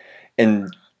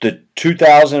 In the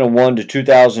 2001 to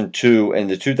 2002 and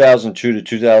the 2002 to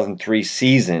 2003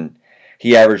 season,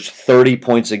 he averaged 30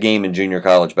 points a game in junior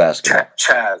college basketball.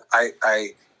 Chad,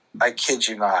 I kid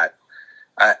you not,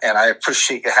 and I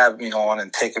appreciate you having me on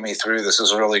and taking me through. This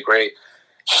is really great.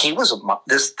 He was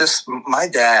my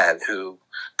dad, who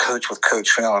coached with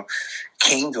Coach Phelan,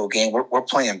 came to a game. We're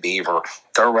playing Beaver.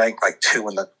 They're ranked like 2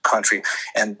 in the country,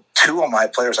 and 2 of my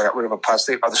players I got rid of at Pot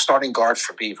State are the starting guards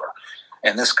for Beaver.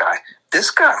 And this guy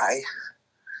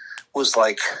was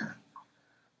like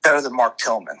better than Mark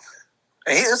Tillman.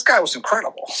 This guy was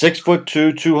incredible.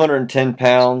 6'2", 210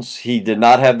 pounds. He did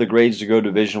not have the grades to go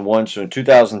Division I. So in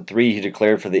 2003, he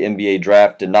declared for the NBA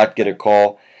draft. Did not get a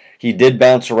call. He did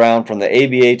bounce around from the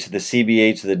ABA to the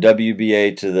CBA to the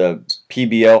WBA to the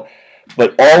PBL.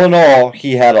 But all in all,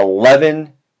 he had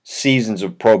 11 seasons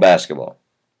of pro basketball.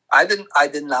 I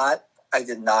did not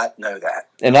know that.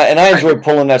 And I enjoy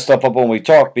pulling that stuff up when we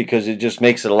talk because it just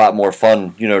makes it a lot more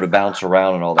fun, to bounce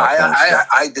around and all that kind of stuff.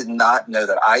 I did not know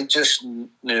that. I just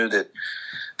knew that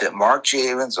Mark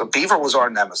Javins, Beaver was our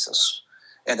nemesis.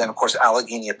 And then, of course,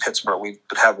 Allegheny at Pittsburgh, we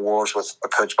would have wars with a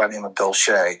coach by the name of Bill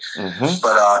Shea. Mm-hmm.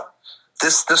 But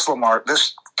this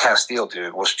Castile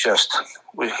dude was just,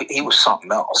 he was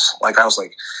something else. Like, I was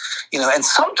like, and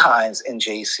sometimes in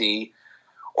JC,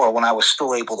 or when I was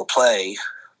still able to play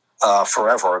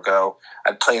forever ago,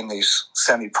 I'd play in these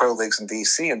semi-pro leagues in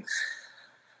D.C., and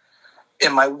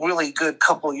in my really good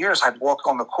couple of years, I'd walk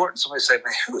on the court and somebody would say,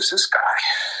 man, who is this guy?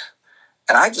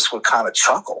 And I just would kind of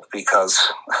chuckle because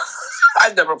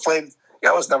I'd never played.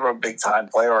 I was never a big-time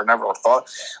player or never thought.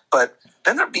 But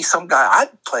then there'd be some guy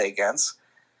I'd play against.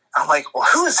 I'm like, well,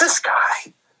 who is this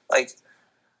guy? Like,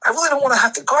 I really don't want to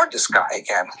have to guard this guy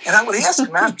again. And I would ask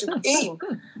him after the game.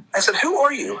 I said, who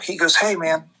are you? He goes, hey,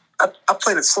 man, I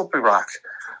played at Slippery Rock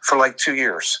for like 2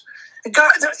 years. And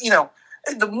God,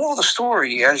 the moral of the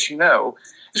story, as you know,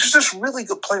 is there's just really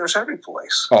good players every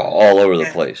place. Oh, all over the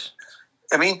place.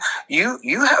 I mean,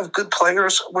 you have good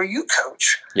players where you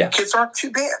coach. Yeah. Kids aren't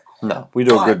too bad. No,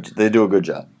 they do a good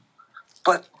job.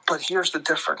 But here's the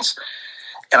difference.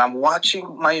 And I'm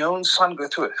watching my own son go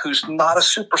through it, who's not a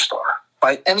superstar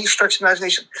by any stretch of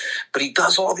imagination, but he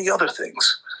does all the other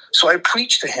things. So I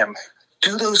preach to him,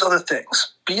 do those other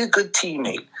things. Be a good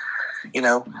teammate.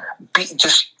 The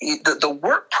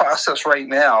work process right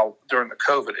now during the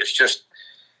COVID is just,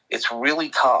 it's really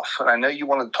tough. And I know you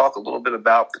wanted to talk a little bit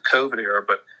about the COVID era,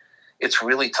 but it's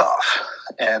really tough.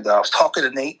 And I was talking to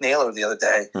Nate Naylor the other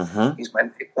day. Mm-hmm. He's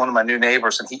one of my new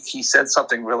neighbors, and he said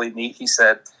something really neat. He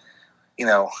said,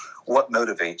 what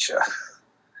motivates you?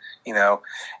 And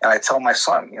I tell my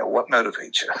son, what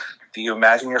motivates you? Do you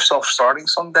imagine yourself starting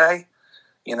someday?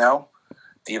 Do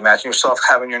you imagine yourself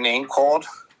having your name called?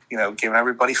 Giving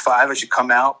everybody 5 as you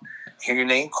come out, hear your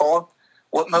name called?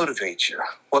 What motivates you?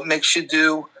 What makes you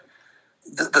do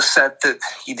the set that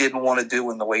you didn't want to do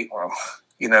in the weight room,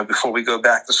 before we go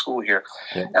back to school here?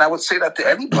 Yeah. And I would say that to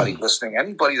anybody listening,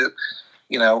 anybody that,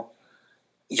 you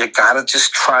got to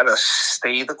just try to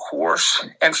stay the course.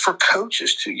 And for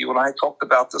coaches too, you and I talked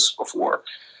about this before,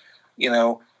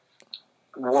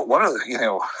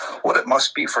 what it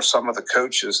must be for some of the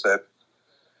coaches that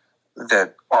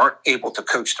aren't able to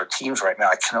coach their teams right now.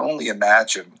 I can only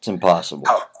imagine. It's impossible.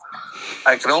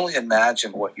 I can only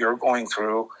imagine what you're going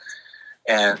through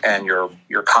and your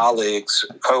colleagues,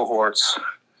 cohorts,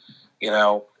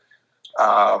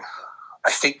 I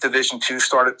think Division II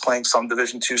started playing. Some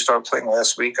Division II started playing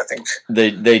last week. I think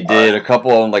they did. A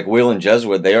couple of them, like Wheeling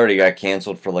Jesuit, they already got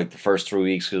canceled for like the first 3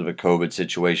 weeks because of a COVID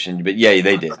situation. But yeah,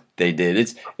 they did. They did.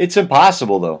 It's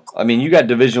impossible though. I mean, you got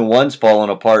Division I's falling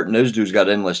apart, and those dudes got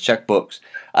endless checkbooks.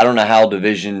 I don't know how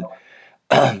Division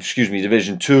II or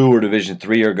Division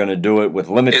III are going to do it with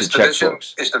limited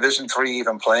checkbooks. Is Division III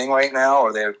even playing right now,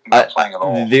 or they're not playing at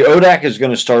all? The ODAC is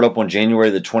going to start up on January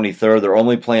the 23rd. They're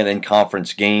only playing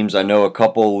in-conference games. I know a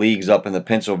couple leagues up in the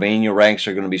Pennsylvania ranks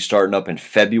are going to be starting up in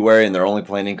February, and they're only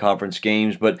playing in-conference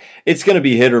games. But it's going to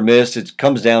be hit or miss. It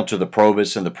comes down to the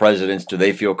provosts and the presidents. Do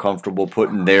they feel comfortable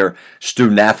putting their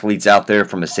student-athletes out there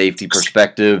from a safety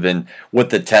perspective and what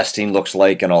the testing looks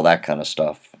like and all that kind of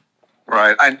stuff?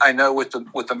 Right, I know with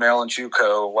the Maryland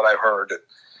JUCO, what I've heard that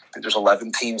there's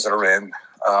 11 teams that are in,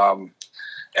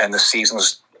 and the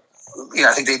season's.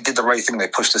 I think they did the right thing. They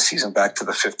pushed the season back to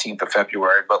the 15th of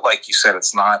February. But like you said,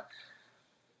 it's not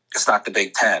the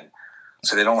Big Ten,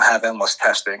 so they don't have endless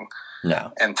testing.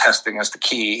 No, and testing is the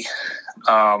key.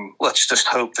 Let's just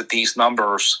hope that these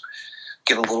numbers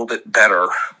get a little bit better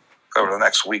over the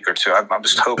next week or two. I'm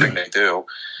just hoping they do.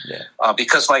 Yeah.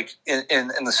 Because like in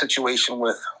the situation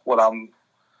with what I'm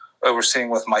overseeing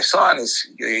with my son is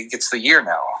he gets the year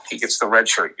now. He gets the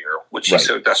redshirt year, which he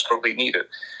so desperately needed.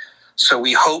 So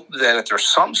we hope that if there's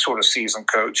some sort of season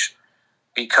coach,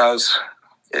 because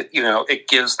it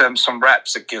gives them some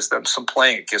reps, it gives them some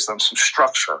playing, it gives them some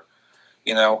structure.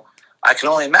 I can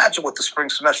only imagine what the spring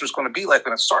semester is going to be like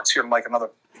when it starts here in like another,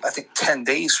 I think, 10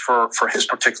 days for his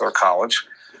particular college.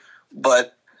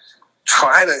 But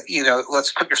try to,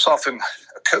 let's put yourself in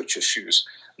a coach's shoes.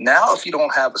 Now, if you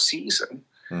don't have a season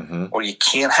or you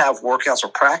can't have workouts or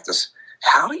practice,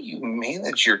 how do you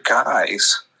manage your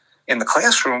guys in the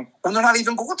classroom when they're not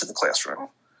even going to the classroom?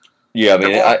 Yeah, I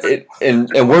mean,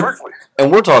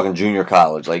 we're talking junior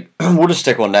college. Like, we'll just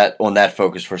stick on that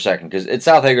focus for a second because at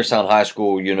South Hagerstown High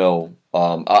School,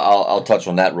 I'll touch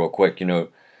on that real quick.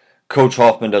 Coach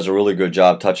Hoffman does a really good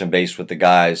job touching base with the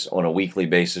guys on a weekly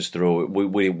basis through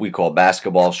we call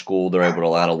basketball school. They're able to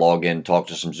allow to log in, talk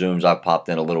to some Zooms. I've popped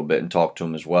in a little bit and talked to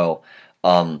them as well.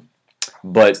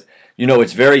 But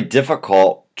it's very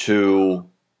difficult to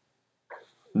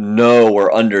know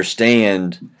or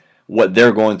understand what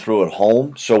they're going through at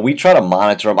home. So we try to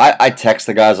monitor them. I text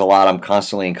the guys a lot. I'm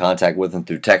constantly in contact with them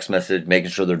through text message, making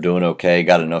sure they're doing okay,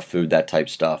 got enough food, that type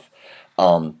stuff.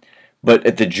 But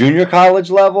at the junior college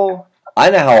level,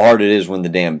 I know how hard it is when the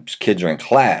damn kids are in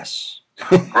class.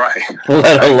 Right.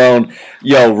 Let alone,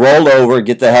 roll over,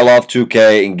 get the hell off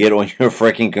 2K, and get on your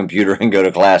freaking computer and go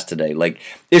to class today. Like,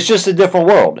 it's just a different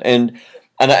world. And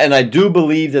I do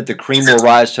believe that the cream will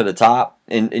rise to the top.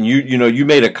 And you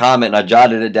made a comment, and I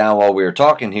jotted it down while we were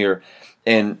talking here.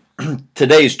 And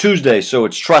today's Tuesday, so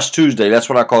it's Trust Tuesday. That's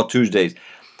what I call Tuesdays.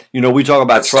 We talk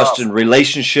about trust in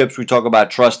relationships. We talk about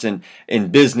trust in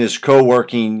business,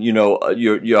 co-working,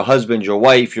 your husband, your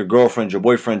wife, your girlfriend, your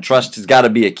boyfriend. Trust has got to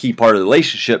be a key part of the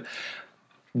relationship.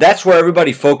 That's where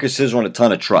everybody focuses on a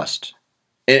ton of trust.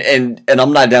 And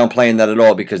I'm not downplaying that at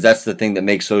all because that's the thing that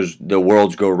makes the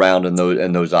worlds go round and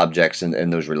those objects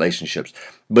and those relationships.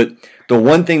 But the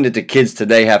one thing that the kids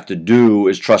today have to do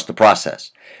is trust the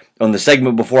process. On the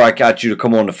segment before I got you to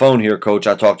come on the phone here, Coach,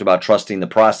 I talked about trusting the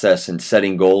process and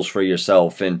setting goals for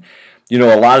yourself. And, a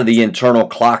lot of the internal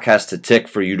clock has to tick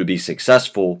for you to be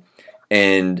successful.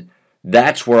 And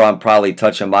that's where I'm probably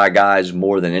touching my guys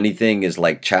more than anything is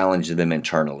like challenge them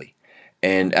internally.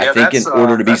 And I think in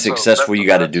order to be successful, you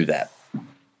got to do that.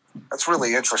 That's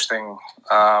really interesting.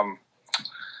 I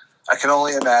can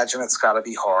only imagine it's got to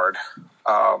be hard.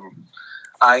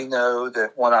 I know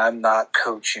that when I'm not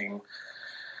coaching,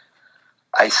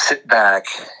 I sit back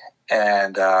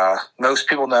and most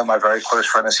people know my very close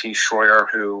friend is Heath Schroyer,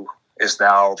 who is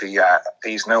now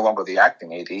he's no longer the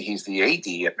acting AD. He's the AD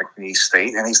at McNeese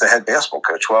State, and he's the head basketball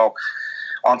coach. Well,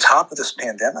 on top of this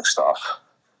pandemic stuff,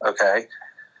 okay,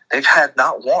 they've had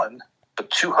not one, but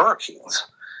 2 hurricanes.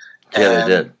 Yeah, they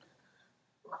did.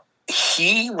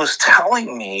 He was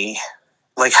telling me,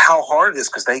 like, how hard it is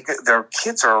because their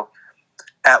kids are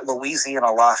at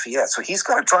Louisiana Lafayette. So he's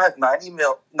got to drive 90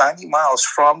 miles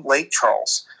from Lake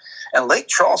Charles. And Lake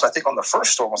Charles, I think, on the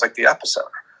first storm was like the epicenter.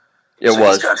 He's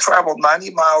got to travel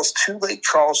 90 miles to Lake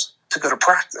Charles to go to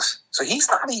practice. So he's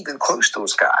not even close to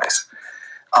those guys.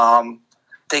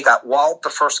 They got walloped the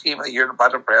first game of the year by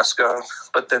Nebraska,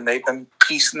 but then they've been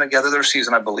piecing together their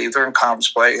season. I believe they're in conference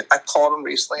play. I called him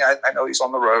recently. I know he's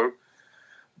on the road.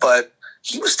 But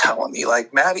he was telling me,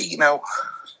 like, Maddie,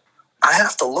 I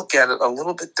have to look at it a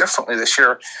little bit differently this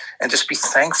year and just be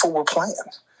thankful we're playing.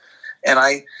 And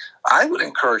I would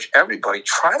encourage everybody,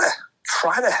 try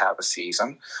to have a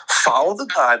season, follow the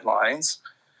guidelines,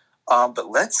 but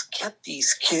let's get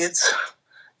these kids,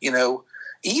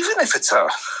 even if it's a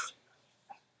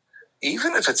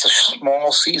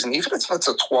small season, even if it's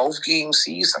a 12-game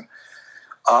season,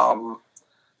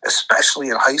 especially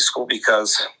in high school,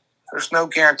 because there's no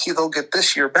guarantee they'll get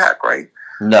this year back, right?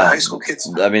 No, high school kids.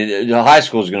 I mean, high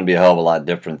school is going to be a hell of a lot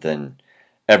different than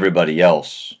everybody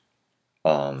else.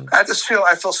 I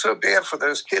feel so bad for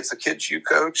those kids, the kids you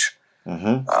coach,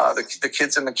 the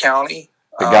kids in the county,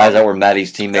 the guys that were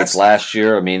Maddie's teammates last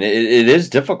year. I mean, it is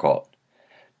difficult.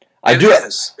 I do have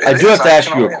to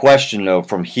ask you a question though,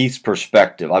 from Heath's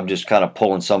perspective. I'm just kind of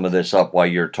pulling some of this up while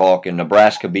you're talking.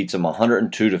 Nebraska beats them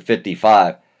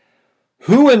 102-55.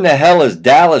 Who in the hell is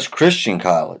Dallas Christian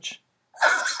College?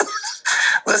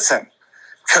 Listen,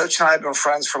 Coach and I have been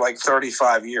friends for like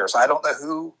 35 years. I don't know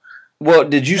who. Well,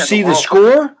 did you see the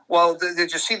score? Well,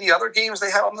 did you see the other games they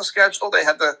had on the schedule? They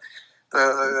had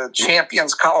the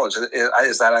Champions College.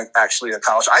 Is that actually a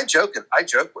college? I joke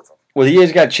with them. Well, he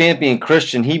has got Champion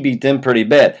Christian. He beat them pretty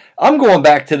bad. I'm going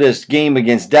back to this game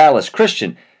against Dallas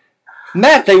Christian.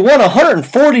 Matt, they won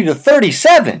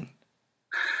 140-37.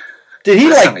 Did he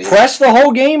press the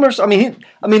whole game or something?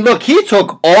 I mean, look, he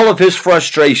took all of his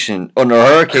frustration on the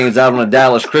Hurricanes out on the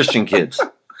Dallas Christian kids.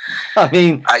 I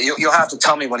mean, you'll have to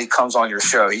tell me when he comes on your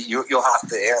show. You'll have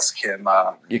to ask him.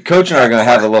 Your coach and I are going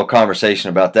to have a little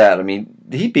conversation about that. I mean,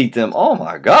 he beat them. Oh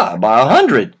my God, by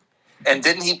 100. And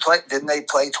didn't they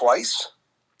play twice?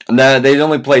 No, they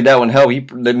only played that one. Hell,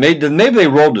 maybe they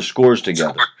rolled the scores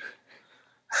together.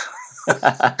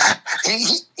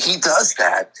 He does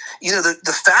that.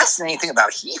 The fascinating thing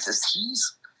about Heath is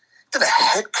he's been a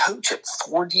head coach at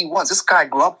 4 D1s. This guy I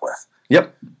grew up with.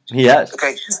 Yep, he has.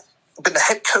 Okay, he's been the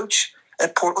head coach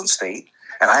at Portland State,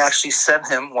 And I actually sent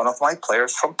him one of my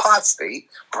players from Pot State,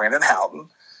 Brandon Houghton,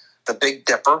 the Big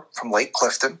Dipper from Lake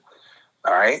Clifton.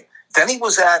 All right. Then he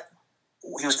was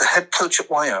the head coach at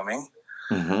Wyoming.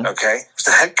 Mm-hmm. Okay. He was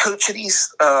the head coach at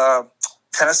East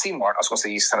Tennessee Martin. I was going to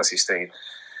say East Tennessee State.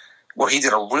 Well, he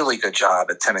did a really good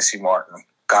job at Tennessee Martin.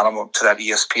 Got them up to that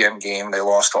ESPN game. They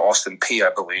lost to Austin Peay,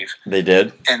 I believe. They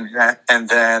did. And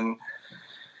then,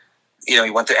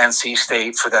 he went to NC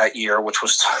State for that year, which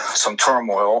was some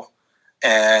turmoil.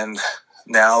 And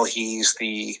now he's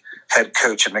the head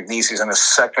coach at McNeese. He's in his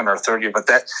second or third year. But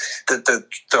the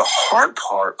hard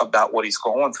part about what he's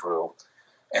going through,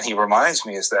 and he reminds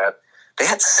me, is that they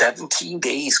had 17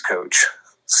 days, Coach.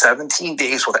 17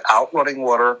 days without running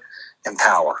water and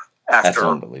power after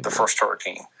the first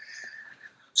hurricane.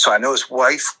 So I know his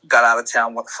wife got out of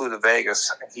town, flew to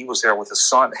Vegas, and he was there with his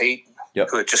son, Hayden,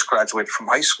 who had just graduated from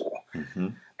high school. Mm-hmm.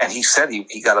 And he said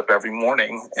he got up every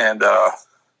morning and,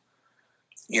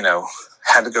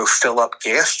 had to go fill up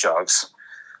gas jugs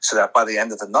so that by the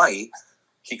end of the night,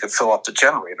 he could fill up the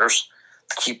generators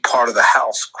to keep part of the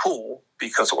house cool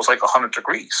because it was like 100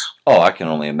 degrees. Oh, I can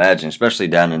only imagine, especially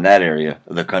down in that area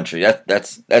of the country.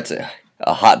 That's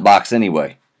a hot box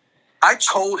anyway. I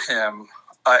told him,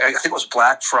 I think it was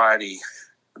Black Friday,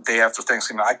 the day after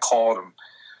Thanksgiving, I called him,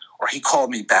 or he called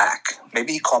me back.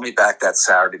 Maybe he called me back that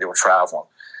Saturday. They were traveling.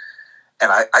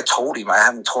 And I told him, I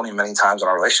haven't told him many times in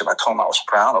our relationship, I told him I was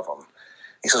proud of him.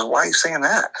 He says, why are you saying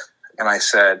that? And I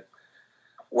said,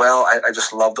 well, I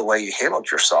just love the way you handled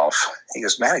yourself. He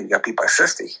goes, man, you got beat by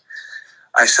 50.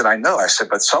 I said, I know. I said,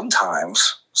 but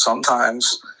sometimes,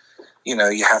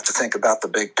 you have to think about the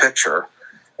big picture.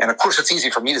 And of course, it's easy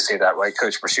for me to say that, right,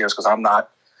 Coach Brashears, because I'm not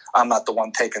the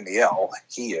one taking the L.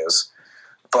 He is.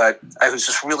 But I was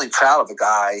just really proud of a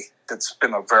guy that's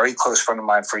been a very close friend of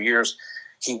mine for years.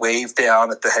 He waved down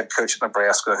at the head coach of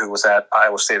Nebraska, who was at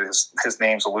Iowa State. His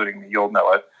name's eluding me. You'll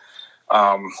know it.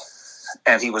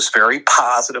 And he was very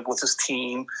positive with his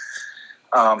team.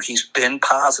 He's been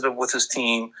positive with his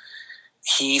team.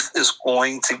 He is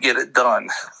going to get it done.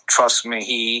 Trust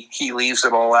me. He leaves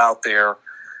it all out there.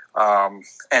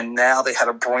 And now they had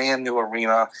a brand new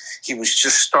arena. He was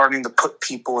just starting to put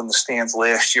people in the stands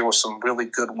last year with some really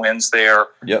good wins there.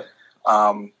 Yep.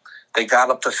 They got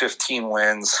up to 15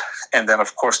 wins. And then,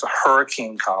 of course, the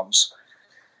hurricane comes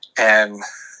and,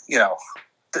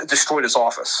 destroyed his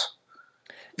office.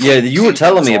 Yeah, you were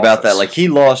telling me about that. Like, he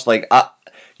lost,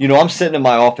 I'm sitting in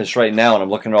my office right now and I'm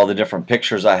looking at all the different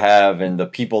pictures I have and the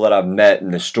people that I've met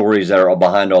and the stories that are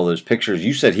behind all those pictures.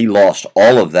 You said he lost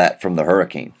all of that from the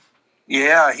hurricane.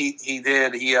 Yeah, he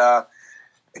did.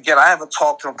 Again, I haven't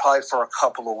talked to him probably for a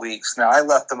couple of weeks. Now, I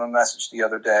left him a message the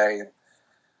other day.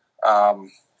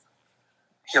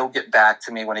 He'll get back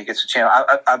to me when he gets a chance.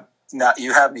 Now,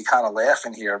 you have me kind of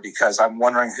laughing here because I'm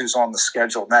wondering who's on the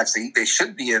schedule next. They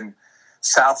should be in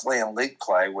Southland League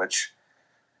play, which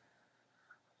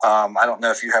I don't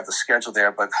know if you have the schedule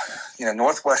there, but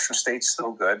Northwestern State's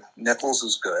still good. Nichols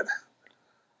is good.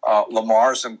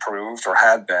 Lamar's improved or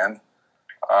had been.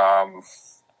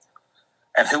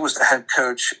 And who was the head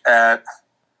coach at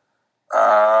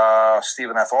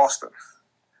Stephen F. Austin?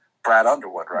 Brad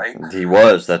Underwood, right? He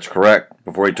was. That's correct.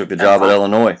 Before he took the job at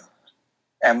Illinois.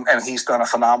 And he's done a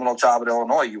phenomenal job at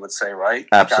Illinois, you would say, right?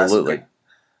 Absolutely.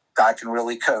 Guy can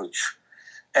really coach.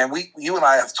 And you and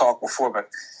I have talked before, but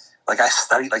I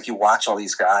studied, you watch all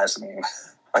these guys. I mean,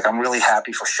 I'm really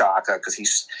happy for Shaka because he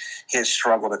has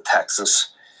struggled at Texas,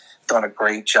 done a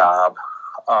great job.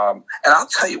 And I'll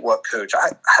tell you what, Coach,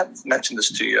 I haven't mentioned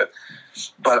this to you,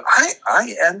 but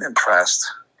I am impressed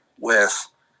with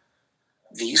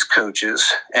these coaches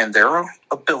and their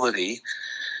ability.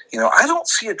 I don't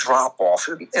see a drop-off.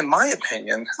 In my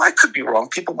opinion, I could be wrong.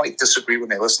 People might disagree when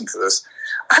they listen to this.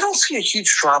 I don't see a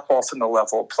huge drop-off in the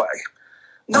level of play.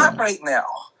 Not right now.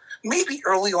 Maybe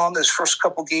early on those first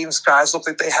couple games, guys looked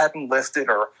like they hadn't lifted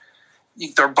or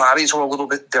their bodies were a little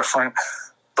bit different.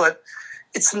 But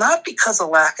it's not because of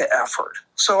lack of effort.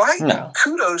 So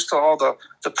kudos to all the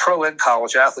pro and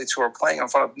college athletes who are playing in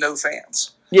front of no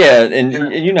fans. Yeah,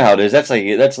 and you know how it is. That's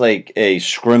like a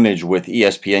scrimmage with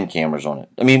ESPN cameras on it.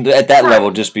 I mean, at that level,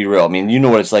 just be real. I mean, you know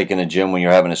what it's like in a gym when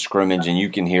you're having a scrimmage and you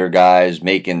can hear guys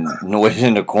making noise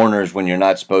in the corners when you're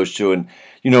not supposed to. And,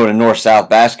 in a north-south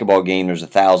basketball game, there's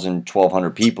 1,000,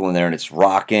 1,200 people in there and it's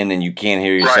rocking and you can't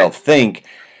hear yourself think.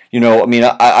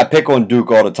 I pick on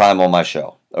Duke all the time on my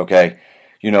show, okay?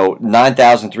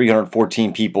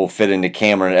 9,314 people fit into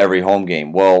Cameron at every home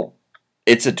game. Well,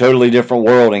 it's a totally different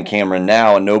world in Cameron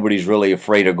now, and nobody's really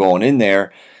afraid of going in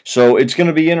there. So it's going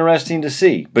to be interesting to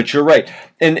see. But you're right,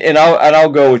 and I'll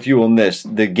go with you on this.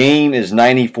 The game is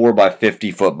 94 by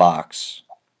 50 foot box.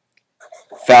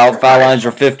 Foul lines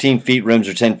are 15 feet, rims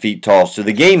are 10 feet tall. So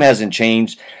the game hasn't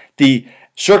changed. The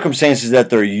circumstances that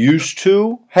they're used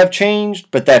to have changed,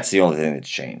 but that's the only thing that's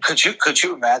changed. Could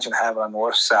you imagine having a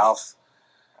north-south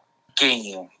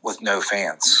game with no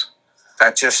fans?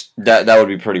 That would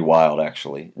be pretty wild,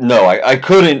 actually. No, I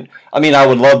couldn't. I mean, I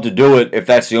would love to do it if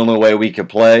that's the only way we could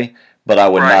play, but I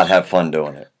would not have fun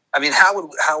doing it. I mean, how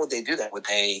would they do that?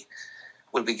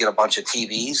 Would we get a bunch of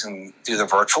TVs and do the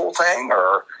virtual thing,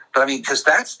 or? But I mean, because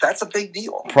that's a big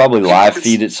deal. Probably live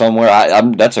feed it somewhere.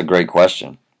 That's a great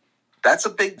question. That's a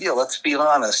big deal. Let's be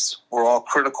honest. We're all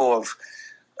critical of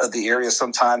the area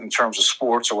sometimes in terms of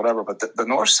sports or whatever, but the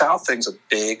north-south thing's a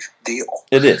big deal.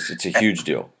 It is. It's a huge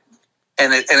deal.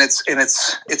 And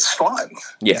it's fun.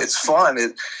 Yeah, it's fun.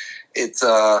 It's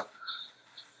I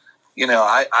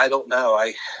don't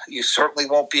know. You certainly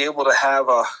won't be able to have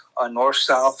a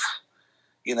north-south,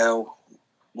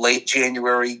 late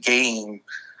January game,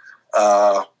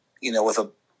 with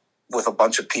a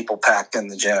bunch of people packed in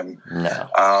the gym. No.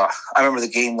 I remember the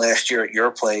game last year at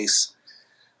your place.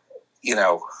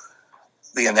 The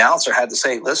announcer had to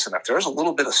say, "Listen, if there's a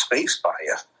little bit of space by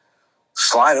you,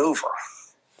 slide over."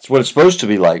 It's what it's supposed to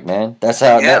be like, man. That's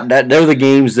how they're the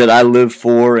games that I live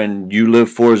for and you live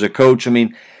for as a coach. I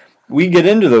mean, we get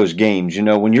into those games,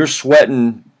 when you're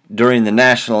sweating during the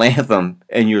national anthem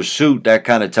in your suit, that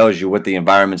kind of tells you what the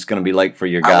environment's going to be like for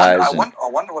your guys. I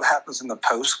wonder what happens in the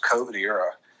post-COVID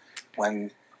era when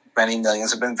many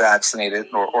millions have been vaccinated,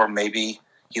 or maybe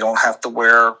you don't have to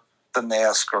wear the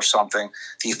mask or something.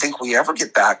 Do you think we ever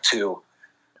get back to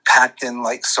packed in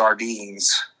like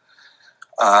sardines,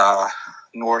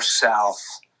 north, south,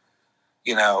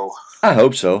 I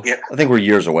hope so. Yeah. I think we're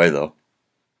years away, though.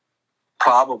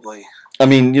 Probably. I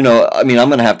mean, I'm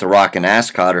going to have to rock an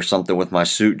ascot or something with my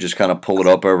suit, just kind of pull it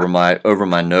up over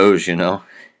my nose,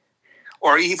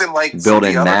 Or even like some of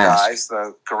the other guys,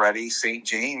 the Goretti, St.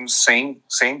 James, same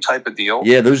type of deal.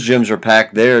 Yeah, those gyms are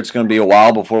packed there. It's going to be a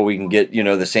while before we can get,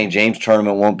 the St. James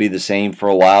tournament won't be the same for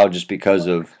a while just because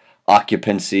of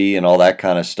occupancy and all that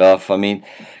kind of stuff. I mean,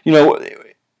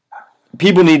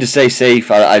 people need to stay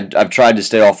safe. I've tried to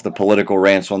stay off the political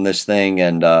rants on this thing,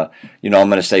 and I'm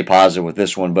going to stay positive with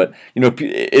this one. But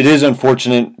it is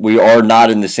unfortunate we are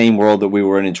not in the same world that we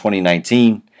were in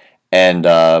 2019, and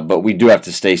but we do have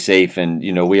to stay safe. And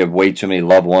we have way too many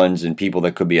loved ones and people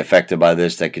that could be affected by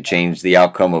this that could change the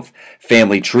outcome of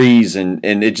family trees, and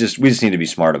we just need to be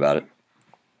smart about it.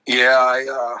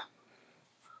 Yeah,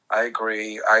 I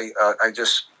agree. I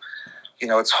just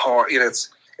it's hard.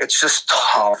 It's just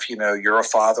tough. You're a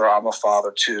father. I'm a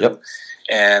father too. Yep.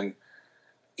 And,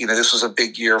 this was a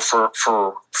big year for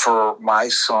my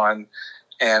son.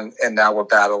 And now we're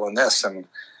battling this. And,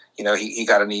 he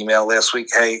got an email last week.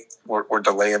 Hey, we're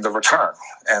delaying the return.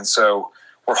 And so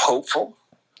we're hopeful.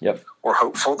 Yep. We're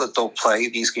hopeful that they'll play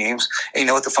these games. And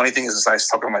what the funny thing is I was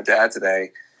talking to my dad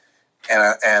today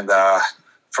and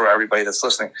for everybody that's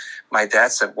listening, my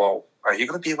dad said, well, are you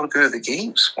going to be able to go to the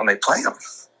games when they play them?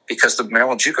 Because the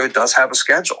Maryland JUCO does have a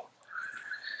schedule.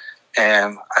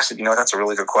 And I said, that's a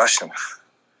really good question.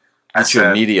 What's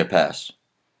your media pass?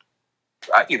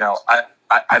 I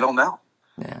don't know.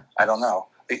 Yeah. I don't know.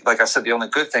 Like I said, the only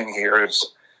good thing here is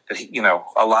that,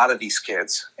 a lot of these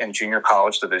kids in junior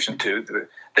college Division II,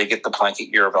 they get the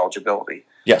blanket year of eligibility.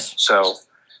 Yes. So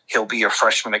he'll be a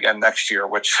freshman again next year,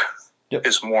 which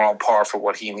is more on par for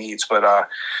what he needs. But, I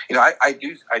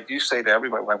do say to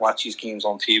everybody when I watch these games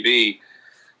on TV,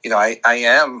 I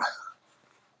am,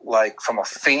 like, from a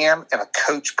fan and a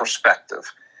coach perspective,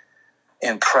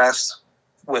 impressed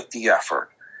with the effort.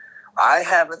 I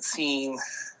haven't seen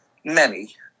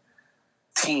many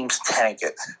teams tank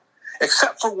it,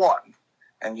 except for one.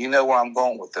 And you know where I'm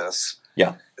going with this.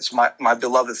 Yeah. It's my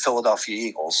beloved Philadelphia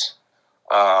Eagles,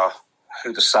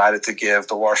 who decided to give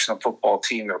the Washington football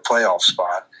team their playoff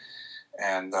spot.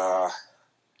 And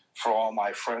for all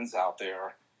my friends out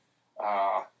there,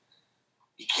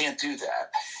 you can't do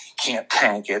that. You can't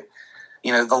tank it.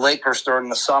 The Lakers during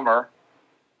the summer,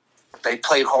 they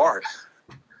played hard.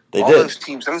 They all did. Those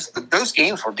teams, those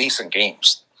games were decent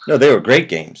games. No, they were great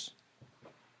games.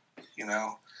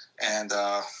 And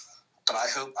but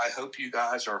I hope you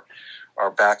guys are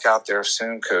back out there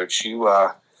soon, Coach. You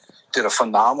did a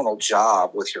phenomenal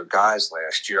job with your guys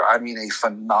last year. I mean, a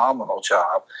phenomenal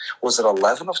job. Was it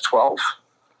 11 of 12?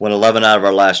 Went 11 out of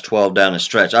our last 12 down the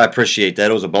stretch. I appreciate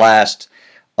that. It was a blast.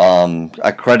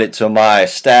 I credit to my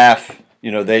staff.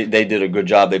 They did a good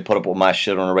job. They put up with my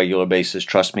shit on a regular basis.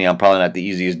 Trust me, I'm probably not the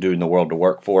easiest dude in the world to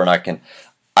work for, and I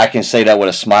can say that with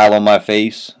a smile on my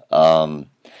face.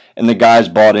 And the guys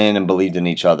bought in and believed in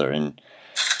each other. And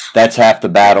that's half the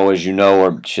battle, as you know,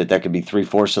 or shit, that could be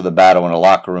 3/4 of the battle in a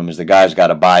locker room. Is the guys got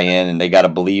to buy in and they got to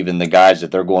believe in the guys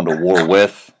that they're going to war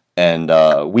with, and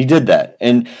we did that.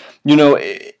 And you know,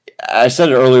 I said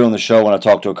it earlier on the show when I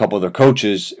talked to a couple of their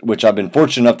coaches, which I've been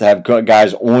fortunate enough to have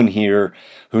guys on here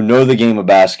who know the game of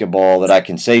basketball that I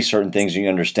can say certain things and you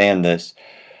understand this.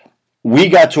 We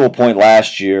got to a point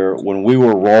last year when we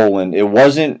were rolling. It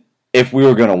wasn't if we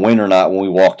were going to win or not when we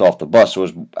walked off the bus. It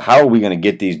was how are we going to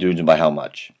get these dudes and by how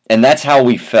much? And that's how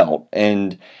we felt.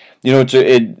 And you know,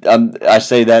 I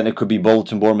say that and it could be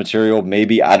bulletin board material.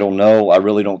 Maybe, I don't know. I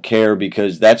really don't care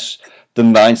because that's the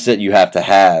mindset you have to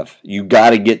have. You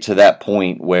got to get to that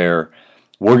point where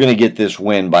we're going to get this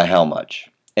win by how much.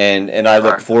 And I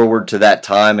look forward to that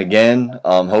time again.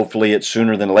 Hopefully it's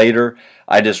sooner than later.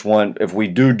 I just want, if we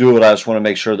do it, I just want to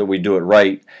make sure that we do it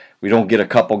right. We don't get a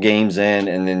couple games in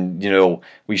and then, you know,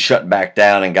 we shut back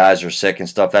down and guys are sick and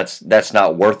stuff. That's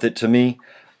not worth it to me.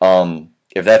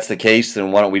 If that's the case,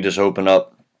 then why don't we just open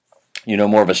up, you know,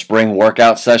 more of a spring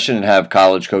workout session and have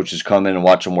college coaches come in and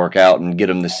watch them work out and get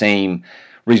them the same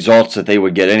results that they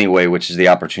would get anyway, which is the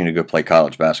opportunity to go play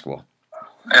college basketball.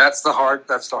 And that's the hard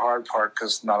part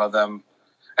because none of them,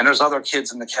 and there's other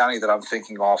kids in the county that I'm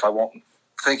thinking of.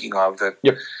 That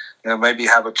Yep. You know, maybe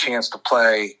have a chance to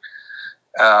play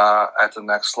at the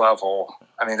next level.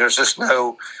 I mean, there's just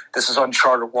this is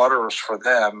uncharted waters for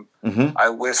them. Mm-hmm. I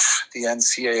wish the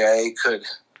NCAA could,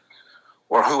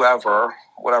 or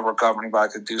whatever governing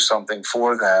body could do something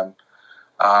for them.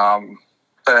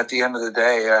 But at the end of the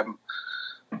day,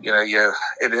 you know,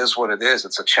 it is what it is.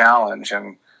 It's a challenge.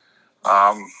 And,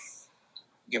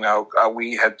 you know,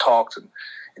 we had talked, and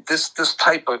this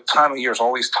time of year is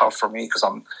always tough for me because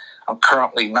I'm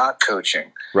currently not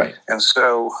coaching. Right. And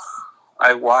so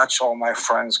I watch all my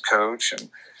friends coach and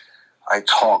I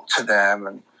talk to them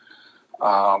and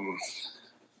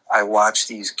I watch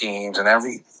these games, and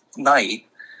every night,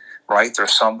 right,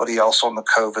 there's somebody else on the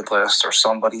COVID list or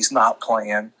somebody's not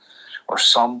playing or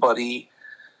somebody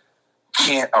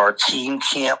can't, or a team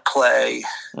can't play.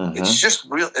 Mm-hmm. It's just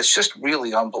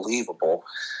really unbelievable.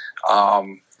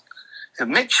 It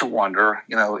makes you wonder,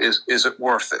 you know, is it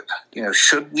worth it? You know,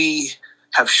 should we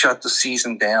have shut the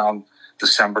season down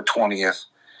December 20th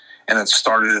and then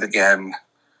started it again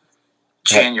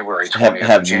January 20th?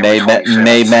 Have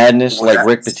May Madness like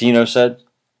Rick Pitino said?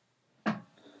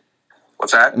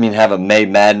 What's that? I mean, have a May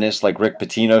Madness like Rick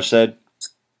Pitino said?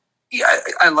 Yeah,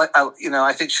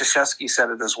 I think Krzyzewski said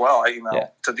it as well.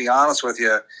 To be honest with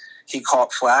you, he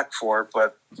caught flack for it,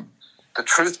 but the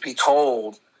truth be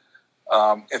told,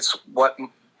 it's what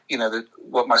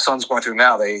what my son's going through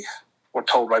now. They were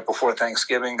told right before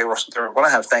Thanksgiving they were going to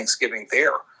have Thanksgiving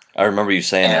there. I remember you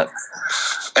saying that,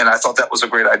 and I thought that was a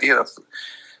great idea.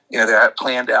 You know, they had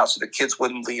planned out so the kids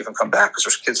wouldn't leave and come back because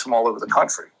there's kids from all over the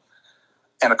country,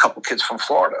 and a couple kids from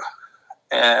Florida,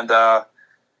 and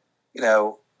you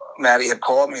know, Maddie had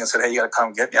called me and said, "Hey, you got to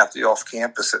come get me after you off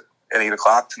campus at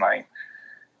 8:00 tonight,"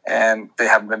 and they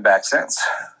haven't been back since.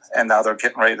 And now they're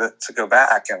getting ready to go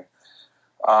back, and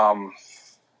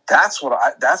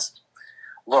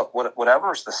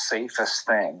whatever is the safest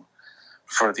thing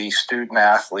for these student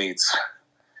athletes.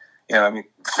 You know, I mean,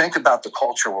 think about the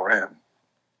culture we're in.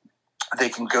 They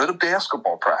can go to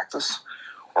basketball practice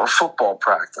or football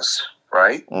practice,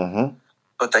 right? Mm-hmm.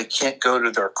 But they can't go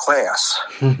to their class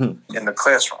in the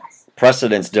classroom.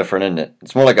 Precedent's different, isn't it?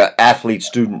 It's more like an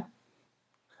athlete-student.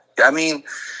 I mean,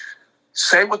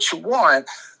 say what you want,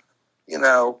 you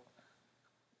know,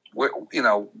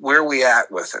 where we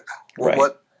at with it? Right.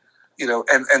 What, you know,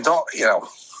 and don't, you know,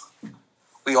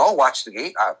 we all watched the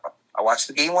game. I watched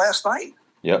the game last night.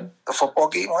 Yep. The football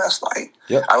game last night.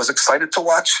 Yep. I was excited to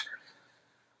watch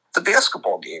the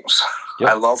basketball games. Yep.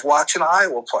 I love watching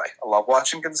Iowa play. I love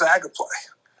watching Gonzaga play.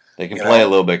 They can play a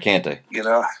little bit, can't they? You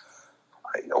know,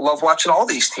 I love watching all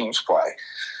these teams play.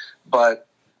 But,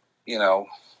 you know,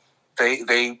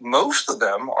 they most of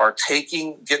them are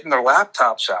getting their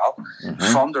laptops out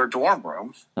from their dorm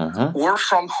room or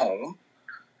from home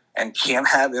and can't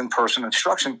have in-person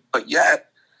instruction, but yet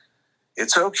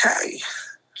it's okay.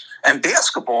 And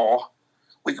basketball,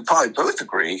 we could probably both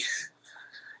agree,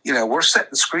 you know, we're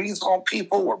setting screens on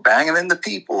people, we're banging into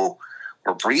people,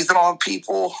 we're breathing on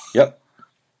people. Yep.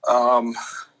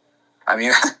 I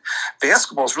mean,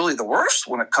 basketball is really the worst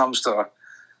when it comes to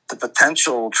the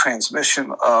potential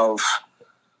transmission of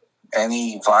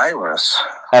any virus.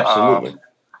 Absolutely.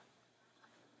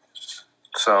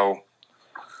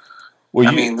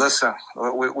 I mean, listen,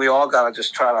 we all got to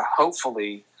just try to,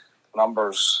 hopefully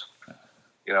numbers,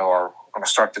 you know, are going to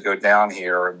start to go down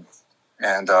here,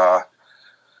 and the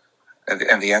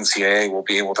NCAA will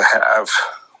be able to have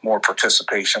more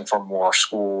participation from more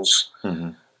schools,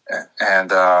 Mm-hmm.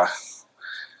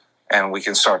 and we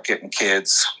can start getting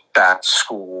kids back to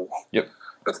school. Yep.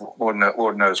 But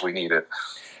Lord knows we need it.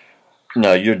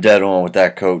 No, you're dead on with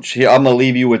that, Coach. Here, I'm going to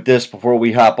leave you with this before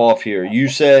we hop off here. You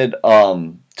said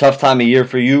tough time of year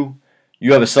for you.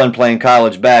 You have a son playing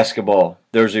college basketball.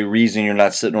 There's a reason you're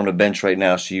not sitting on a bench right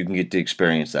now, so you can get to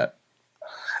experience that.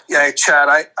 Yeah, hey, Chad,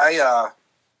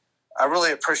 I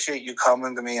really appreciate you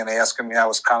coming to me and asking me. I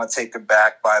was kind of taken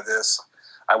back by this.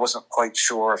 I wasn't quite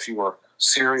sure if you were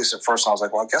serious at first. I was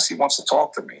like, well, I guess he wants to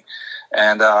talk to me.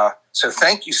 And so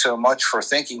thank you so much for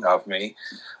thinking of me.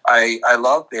 I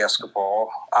love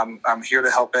basketball. I'm here to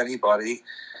help anybody.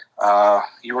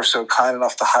 You were so kind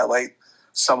enough to highlight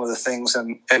some of the things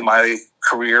in my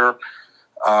career.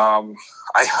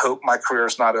 I hope my career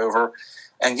is not over.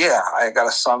 And yeah, I got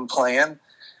a son playing.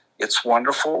 It's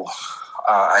wonderful.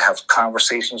 I have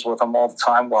conversations with him all the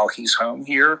time while he's home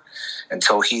here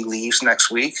until he leaves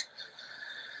next week.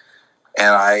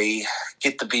 And I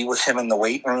get to be with him in the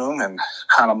weight room and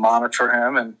kind of monitor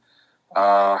him.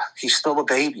 And he's still a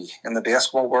baby. In the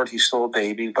basketball world, he's still a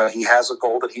baby, but he has a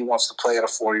goal that he wants to play at a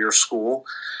 4-year school.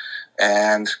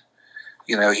 And,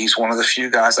 you know, he's one of the few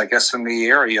guys, I guess, in the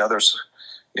area. There's,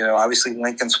 you know, obviously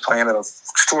Lincoln's playing at an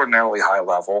extraordinarily high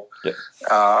level.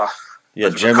 Yeah,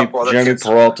 Jeremy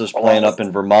Peralta's playing up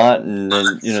in Vermont, and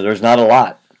then, you know, there's not a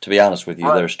lot, to be honest with you.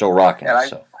 Right. They're still rocking.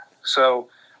 So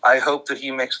I hope that he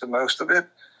makes the most of it.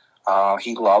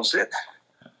 He loves it.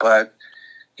 But,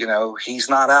 you know, he's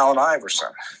not Allen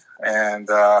Iverson. And,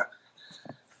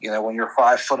 you know, when you're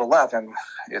 5'11",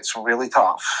 it's really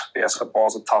tough.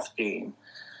 Basketball's a tough game.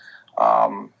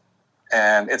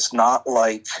 And it's not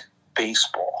like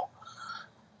baseball.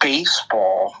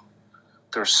 Baseball,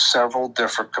 there's several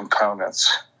different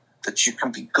components that you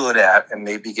can be good at and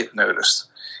maybe get noticed.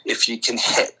 If you can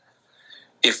hit,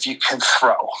 if you can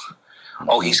throw.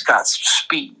 Oh, he's got some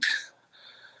speed.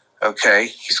 Okay,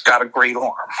 he's got a great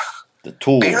arm. The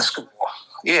tools. Basketball.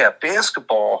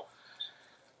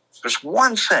 There's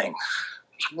one thing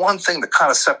that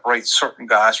kind of separates certain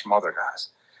guys from other guys.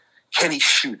 Can he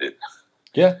shoot it?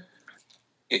 Yeah.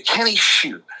 Can he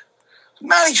shoot?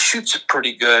 Matty shoots it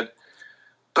pretty good,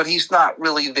 but he's not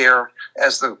really there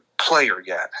as the player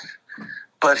yet.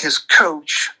 But his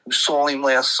coach, who saw him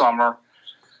last summer,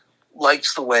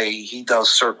 likes the way he does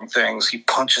certain things. He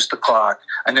punches the clock.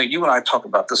 I know you and I talk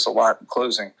about this a lot in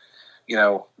closing. You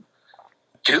know,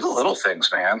 do the little things,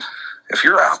 man. If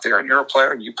you're out there and you're a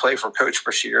player and you play for Coach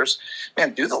Brashears,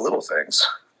 man, do the little things.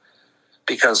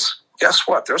 Because guess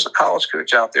what? There's a college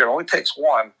coach out there. It only takes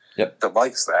one that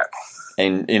likes that.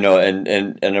 And, you know,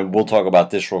 and we'll talk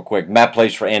about this real quick. Matt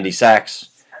plays for Andy Sachs.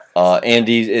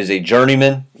 Andy is a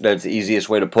journeyman. That's the easiest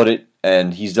way to put it.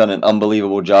 And he's done an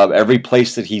unbelievable job. Every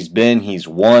place that he's been, he's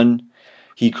won.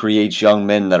 He creates young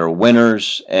men that are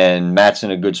winners. And Matt's in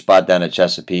a good spot down at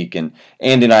Chesapeake. And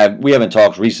Andy and I, we haven't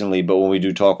talked recently, but when we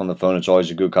do talk on the phone, it's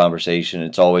always a good conversation.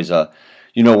 It's always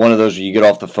one of those where you get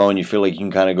off the phone, you feel like you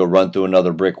can kind of go run through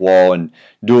another brick wall and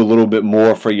do a little bit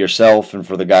more for yourself and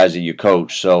for the guys that you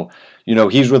coach. So, you know,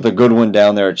 he's with a good one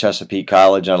down there at Chesapeake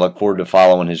College, and I look forward to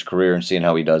following his career and seeing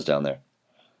how he does down there.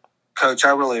 Coach,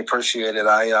 I really appreciate it.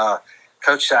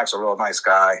 Coach Sachs is a real nice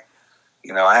guy.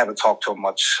 You know, I haven't talked to him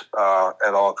much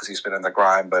at all because he's been in the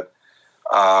grind, but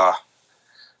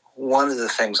one of the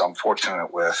things I'm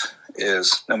fortunate with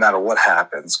is no matter what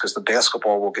happens, because the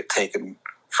basketball will get taken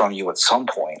from you at some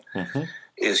point,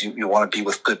 is you want to be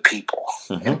with good people.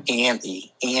 And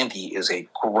Andy is he's a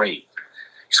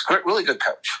really good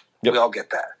coach. Yep. We all get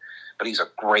that. But he's a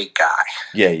great guy.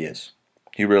 Yeah, he is.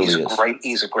 He really is.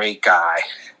 He's a great guy.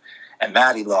 And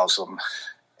Matty loves him.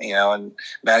 You know, and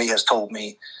Matty has told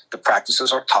me the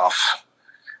practices are tough.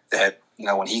 That, you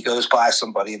know, when he goes by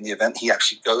somebody in the event, he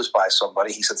actually goes by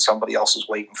somebody. He said somebody else is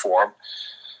waiting for him.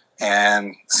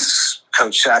 And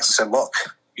Coach Sachs said, look,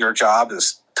 your job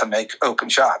is to make open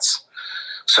shots.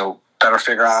 So better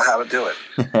figure out how to do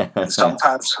it. And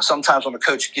sometimes when a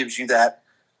coach gives you that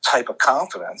type of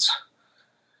confidence,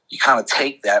 you kind of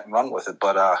take that and run with it.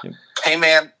 But hey,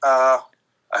 man, I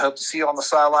hope to see you on the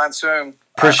sideline soon.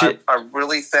 I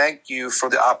really thank you for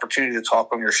the opportunity to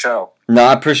talk on your show. No,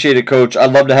 I appreciate it, Coach.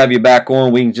 I'd love to have you back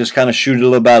on. We can just kind of shoot a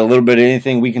little bit of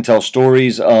anything. We can tell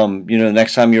stories, the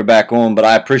next time you're back on. But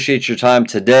I appreciate your time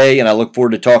today, and I look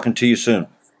forward to talking to you soon.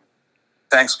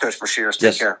 Thanks, Coach Brashears.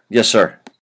 Take care. Yes, sir.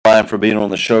 Brian, for being on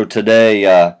the show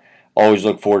today. Always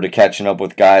look forward to catching up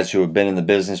with guys who have been in the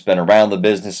business, been around the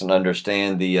business, and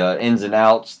understand the ins and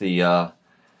outs, the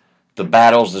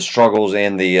battles, the struggles,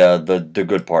 and the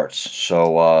good parts.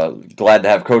 So glad to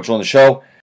have Coach on the show.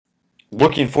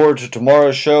 Looking forward to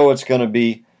tomorrow's show. It's going to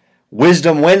be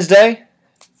Wisdom Wednesday.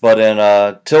 But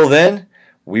until then,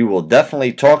 we will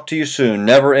definitely talk to you soon.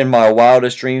 Never in My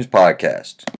Wildest Dreams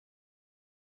podcast.